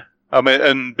 Yeah, I mean,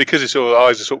 and because his sort of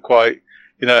eyes are sort of quite,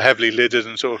 heavily lidded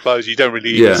and sort of closed, you don't really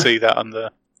even see that on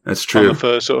the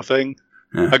first sort of thing.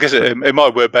 Yeah. I guess it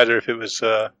might work better if it was,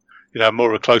 more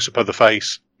of a close-up of the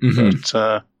face.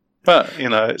 Mm-hmm. But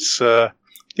it's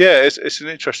it's an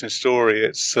interesting story.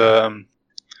 It's,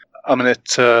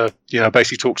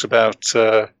 basically talks about,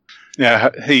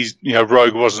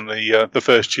 Rogue wasn't the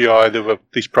first GI. There were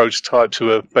these prototypes who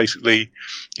were basically,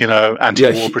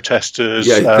 anti-war protesters.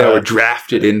 Yeah, that were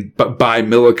drafted in by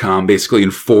Millicom, basically,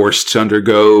 and forced to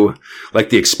undergo like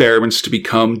the experiments to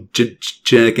become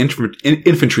genetic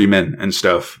infantrymen and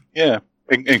stuff. Yeah,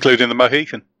 including the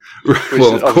Mohican, which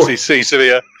obviously seems to be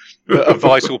a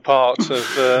vital part of.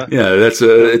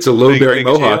 It's a low-bearing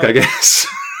Mohawk, I guess.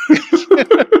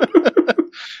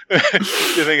 Do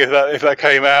you think if that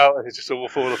came out, it just all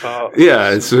fall apart?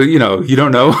 Yeah, so you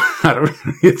don't know.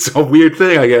 It's a weird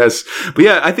thing, I guess. But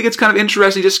yeah, I think it's kind of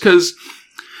interesting just because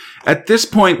at this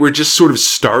point we're just sort of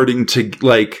starting to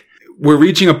we're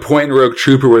reaching a point in Rogue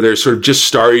Trooper where they're sort of just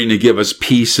starting to give us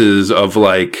pieces of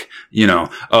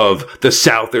of the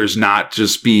Southers not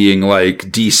just being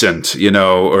like decent,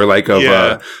 or like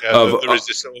there is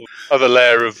this sort of other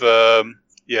layer of.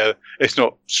 It's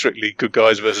not strictly good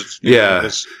guys versus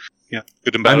there's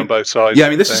good and bad on both sides. Yeah, I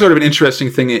mean this is sort of an interesting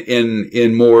thing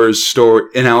in Moore's story,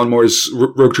 in Alan Moore's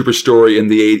Rogue Trooper story in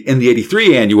the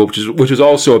 83 annual, which is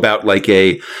also about like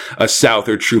a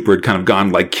Souther trooper had kind of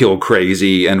gone like kill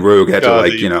crazy, and Rogue had to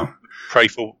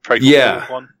prayful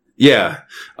one. Yeah.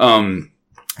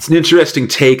 It's an interesting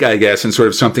take, I guess, and sort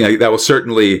of something that will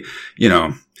certainly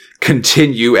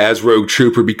continue as Rogue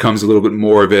Trooper becomes a little bit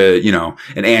more of a,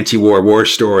 an anti-war war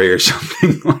story or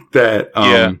something like that.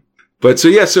 But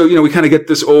we kind of get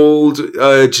this old,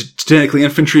 genetically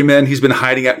infantryman. He's been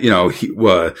hiding out,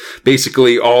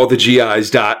 basically all the GIs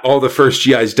died, all the first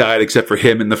GIs died except for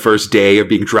him in the first day of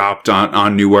being dropped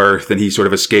on New Earth, and he sort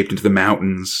of escaped into the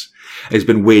mountains. And he's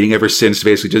been waiting ever since to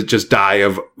basically just die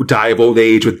of old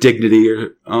age with dignity.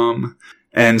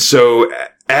 And so,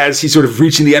 as he's sort of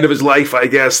reaching the end of his life, I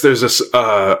guess, there's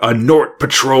a Nort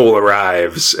patrol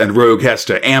arrives, and Rogue has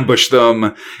to ambush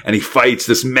them, and he fights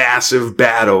this massive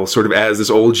battle, sort of as this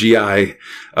old GI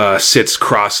sits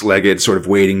cross-legged, sort of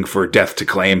waiting for death to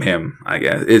claim him, I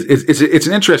guess. It's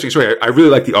an interesting story. I really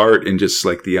like the art and just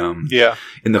like the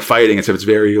in the fighting and stuff. It's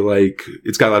very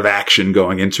it's got a lot of action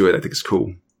going into it. I think it's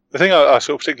cool. The thing I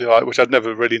sort of particularly like, which I'd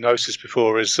never really noticed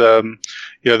before, is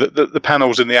the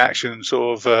panels in the action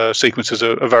sort of sequences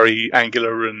are very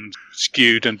angular and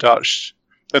skewed and Dutch,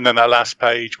 and then that last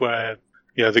page where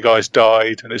the guy's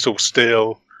died and it's all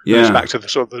still. Yeah, it's back to the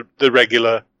sort of the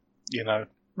regular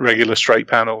straight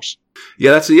panels.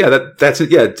 Yeah, that's it.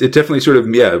 Yeah, it definitely sort of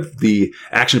the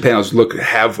action panels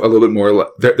have a little bit more.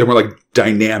 They're more like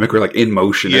dynamic or like in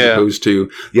motion as opposed to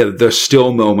the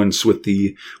still moments with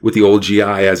the old GI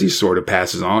as he sort of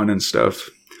passes on and stuff.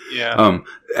 Yeah.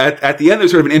 At the end,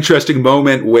 there's sort of an interesting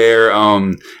moment where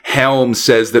Helm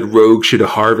says that Rogue should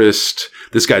harvest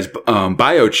this guy's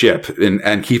biochip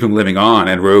and keep him living on,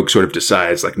 and Rogue sort of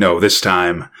decides like, no, this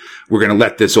time we're going to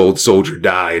let this old soldier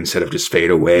die instead of just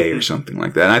fade away or something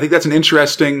like that. And I think that's an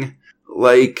interesting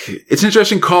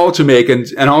call to make, and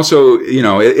also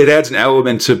it adds an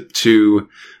element to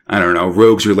I don't know,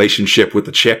 Rogue's relationship with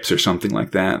the chips or something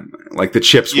like that. Like the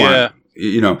chips want.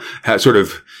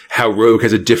 How Rogue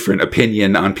has a different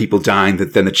opinion on people dying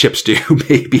than the chips do,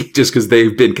 maybe just because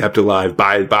they've been kept alive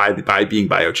by being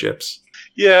biochips.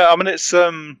 Yeah, I mean it's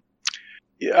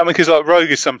because like Rogue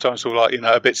is sometimes sort of like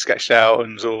a bit sketched out,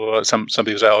 or some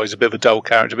people say he's a bit of a dull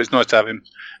character, but it's nice to have him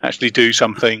actually do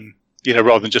something,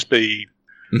 rather than just be,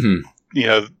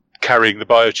 carrying the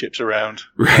biochips around.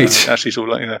 Right. Actually, sort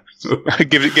of like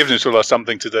gives him sort of like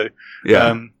something to do.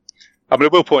 Yeah. I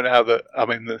will point out that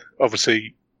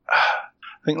obviously,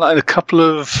 I think like in a couple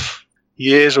of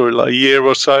years or like a year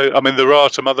or so, there are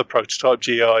some other prototype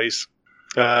GIs.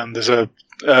 There's a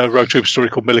Rogue Trooper story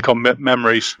called Millicom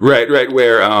Memories. Right,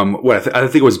 where I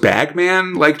think it was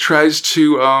Bagman tries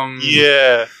to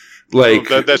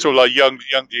they're sort of like young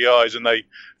GIs, and they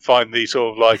find these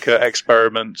sort of like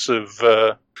experiments of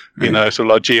sort of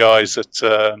like GIs that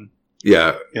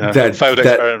failed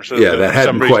experiments. That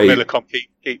hadn't quite. Millicom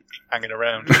keep hanging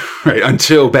around. Right,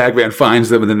 until Bagman finds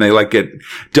them, and then they get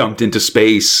dumped into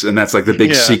space, and that's like the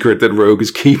big secret that Rogue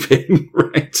is keeping.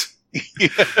 Right.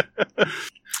 Yeah.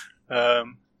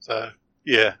 So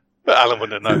yeah, but Alan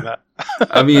wouldn't have known that.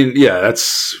 I mean, yeah,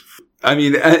 that's. I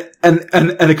mean, and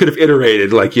it could have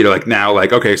iterated, like, you know, like now,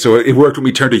 like, okay, so it worked when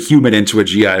we turned a human into a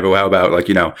GI, but how about, like,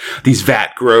 you know, these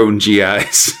vat-grown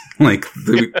GIs? Like,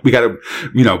 we got to,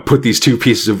 you know, put these two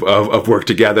pieces of work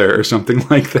together or something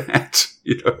like that,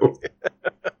 you know?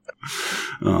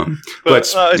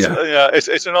 It's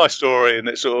a nice story, and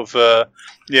it's sort of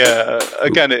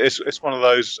again, it's one of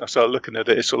those. I started looking at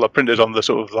it. It's sort of like printed on the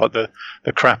sort of like the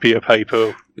crappier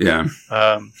paper. Yeah.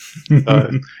 I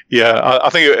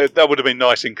think that would have been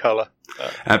nice in color.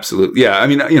 Absolutely. Yeah. I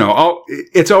mean, you know,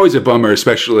 it's always a bummer,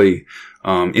 especially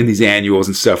in these annuals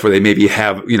and stuff where they maybe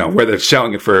have, you know, where they're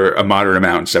selling it for a moderate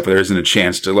amount and stuff, where there isn't a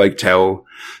chance to like tell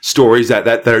stories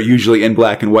that are usually in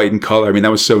black and white and color. I mean,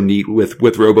 that was so neat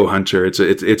with Robo Hunter. It's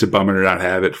a bummer to not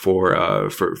have it for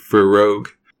Rogue.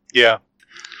 Yeah.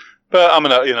 But I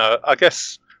mean, you know, I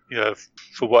guess, you know,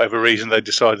 for whatever reason they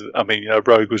decided, I mean, you know,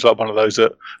 Rogue was like one of those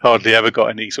that hardly ever got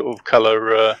any sort of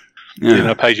color, you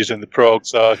know, pages in the prog.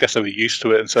 So I guess they were used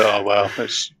to it and said, oh, well,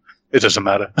 it doesn't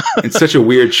matter. It's such a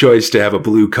weird choice to have a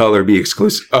blue color be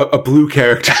exclusive, a blue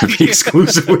character be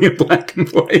exclusively in black and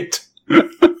white.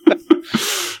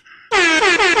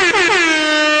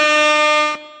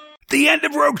 The end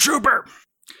of Rogue Trooper.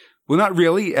 Well, not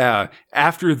really.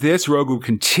 After this, Rogue will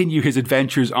continue his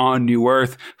adventures on New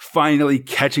Earth, finally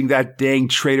catching that dang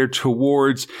traitor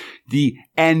towards the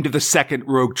end of the second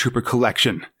Rogue Trooper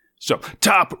collection. So,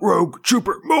 top Rogue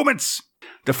Trooper moments.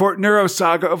 The Fort Neuro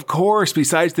saga, of course,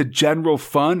 besides the general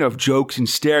fun of jokes and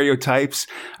stereotypes,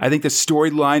 I think the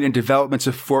storyline and developments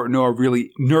of Fort Neuro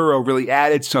really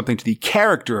added something to the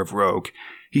character of Rogue.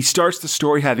 He starts the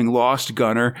story having lost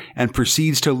Gunner and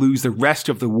proceeds to lose the rest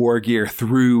of the war gear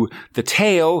through the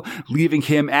tail, leaving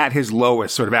him at his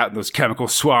lowest, sort of out in those chemical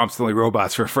swamps, the only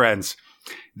robots for friends.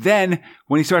 Then,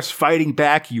 when he starts fighting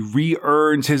back, he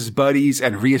re-earns his buddies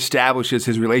and reestablishes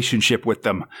his relationship with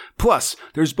them. Plus,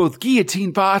 there's both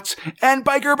guillotine bots and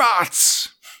biker bots!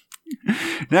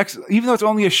 Next, even though it's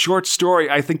only a short story,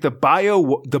 I think the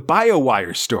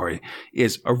BioWire story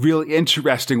is a really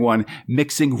interesting one,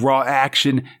 mixing raw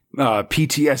action,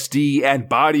 PTSD, and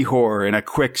body horror in a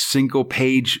quick single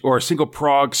page or a single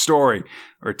prog story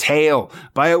or tale.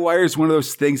 BioWire is one of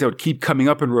those things that would keep coming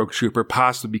up in Rogue Trooper,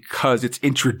 possibly because it's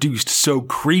introduced so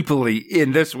creepily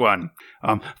in this one.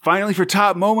 Finally, for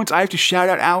top moments, I have to shout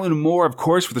out Alan Moore, of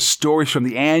course, for the stories from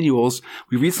the annuals.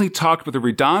 We recently talked about the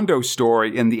Redondo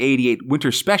story in the 88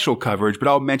 Winter Special coverage, but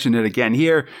I'll mention it again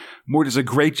here. Moore does a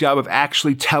great job of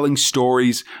actually telling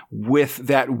stories with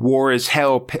that war is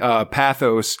hell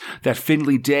pathos that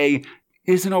Finley Day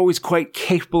isn't always quite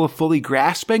capable of fully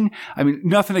grasping. I mean,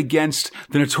 nothing against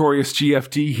the notorious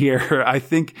GFD here. I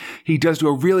think he does do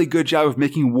a really good job of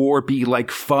making war be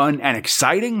like fun and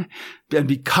exciting. And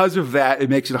because of that, it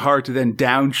makes it hard to then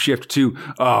downshift to,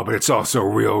 oh, but it's also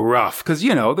real rough. Because,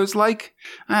 you know, there's like,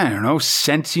 I don't know,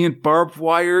 sentient barbed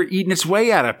wire eating its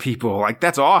way out of people. Like,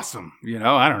 that's awesome. You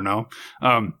know, I don't know.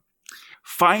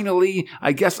 Finally,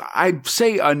 I guess I'd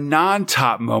say a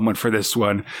non-top moment for this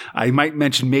one. I might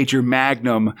mention Major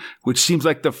Magnum, which seems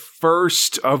like the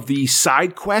first of the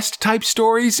side quest type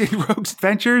stories in Rogue's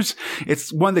adventures.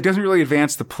 It's one that doesn't really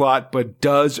advance the plot, but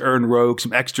does earn Rogue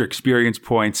some extra experience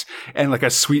points and like a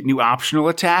sweet new optional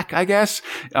attack, I guess.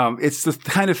 It's the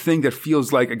kind of thing that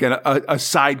feels like, again, a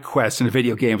side quest in a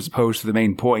video game as opposed to the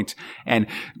main point. And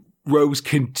Rogue's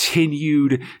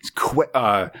continued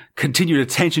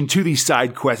attention to these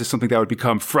side quests is something that would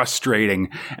become frustrating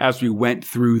as we went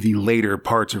through the later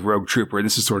parts of Rogue Trooper, and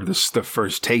this is sort of the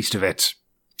first taste of it.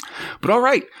 But all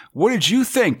right, what did you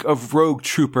think of Rogue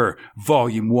Trooper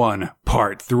Volume 1,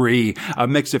 Part 3? A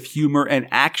mix of humor and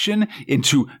action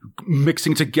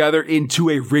mixing together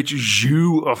into a rich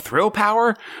jus of thrill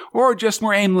power? Or just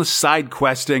more aimless side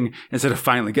questing instead of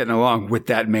finally getting along with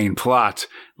that main plot?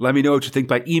 Let me know what you think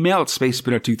by email at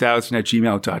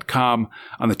spacespinner2000@gmail.com,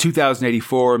 on the 2080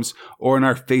 forums, or on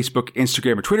our Facebook,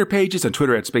 Instagram, or Twitter pages, on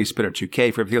Twitter at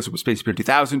SpaceSpinner2K for everything else with Space Spinner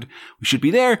 2000. We should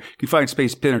be there. You can find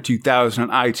Space Spinner 2000 on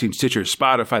iTunes, Stitcher,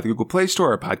 Spotify, the Google Play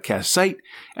Store, our podcast site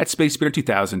at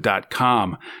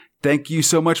SpaceSpinner2000.com. Thank you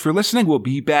so much for listening. We'll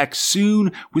be back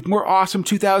soon with more awesome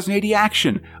 2080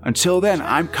 action. Until then,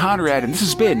 I'm Conrad, and this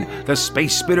has been the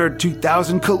Space Spinner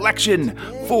 2000 collection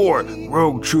for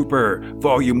Rogue Trooper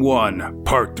Volume 1,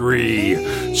 Part 3,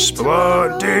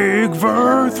 Splundig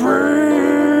for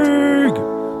 3.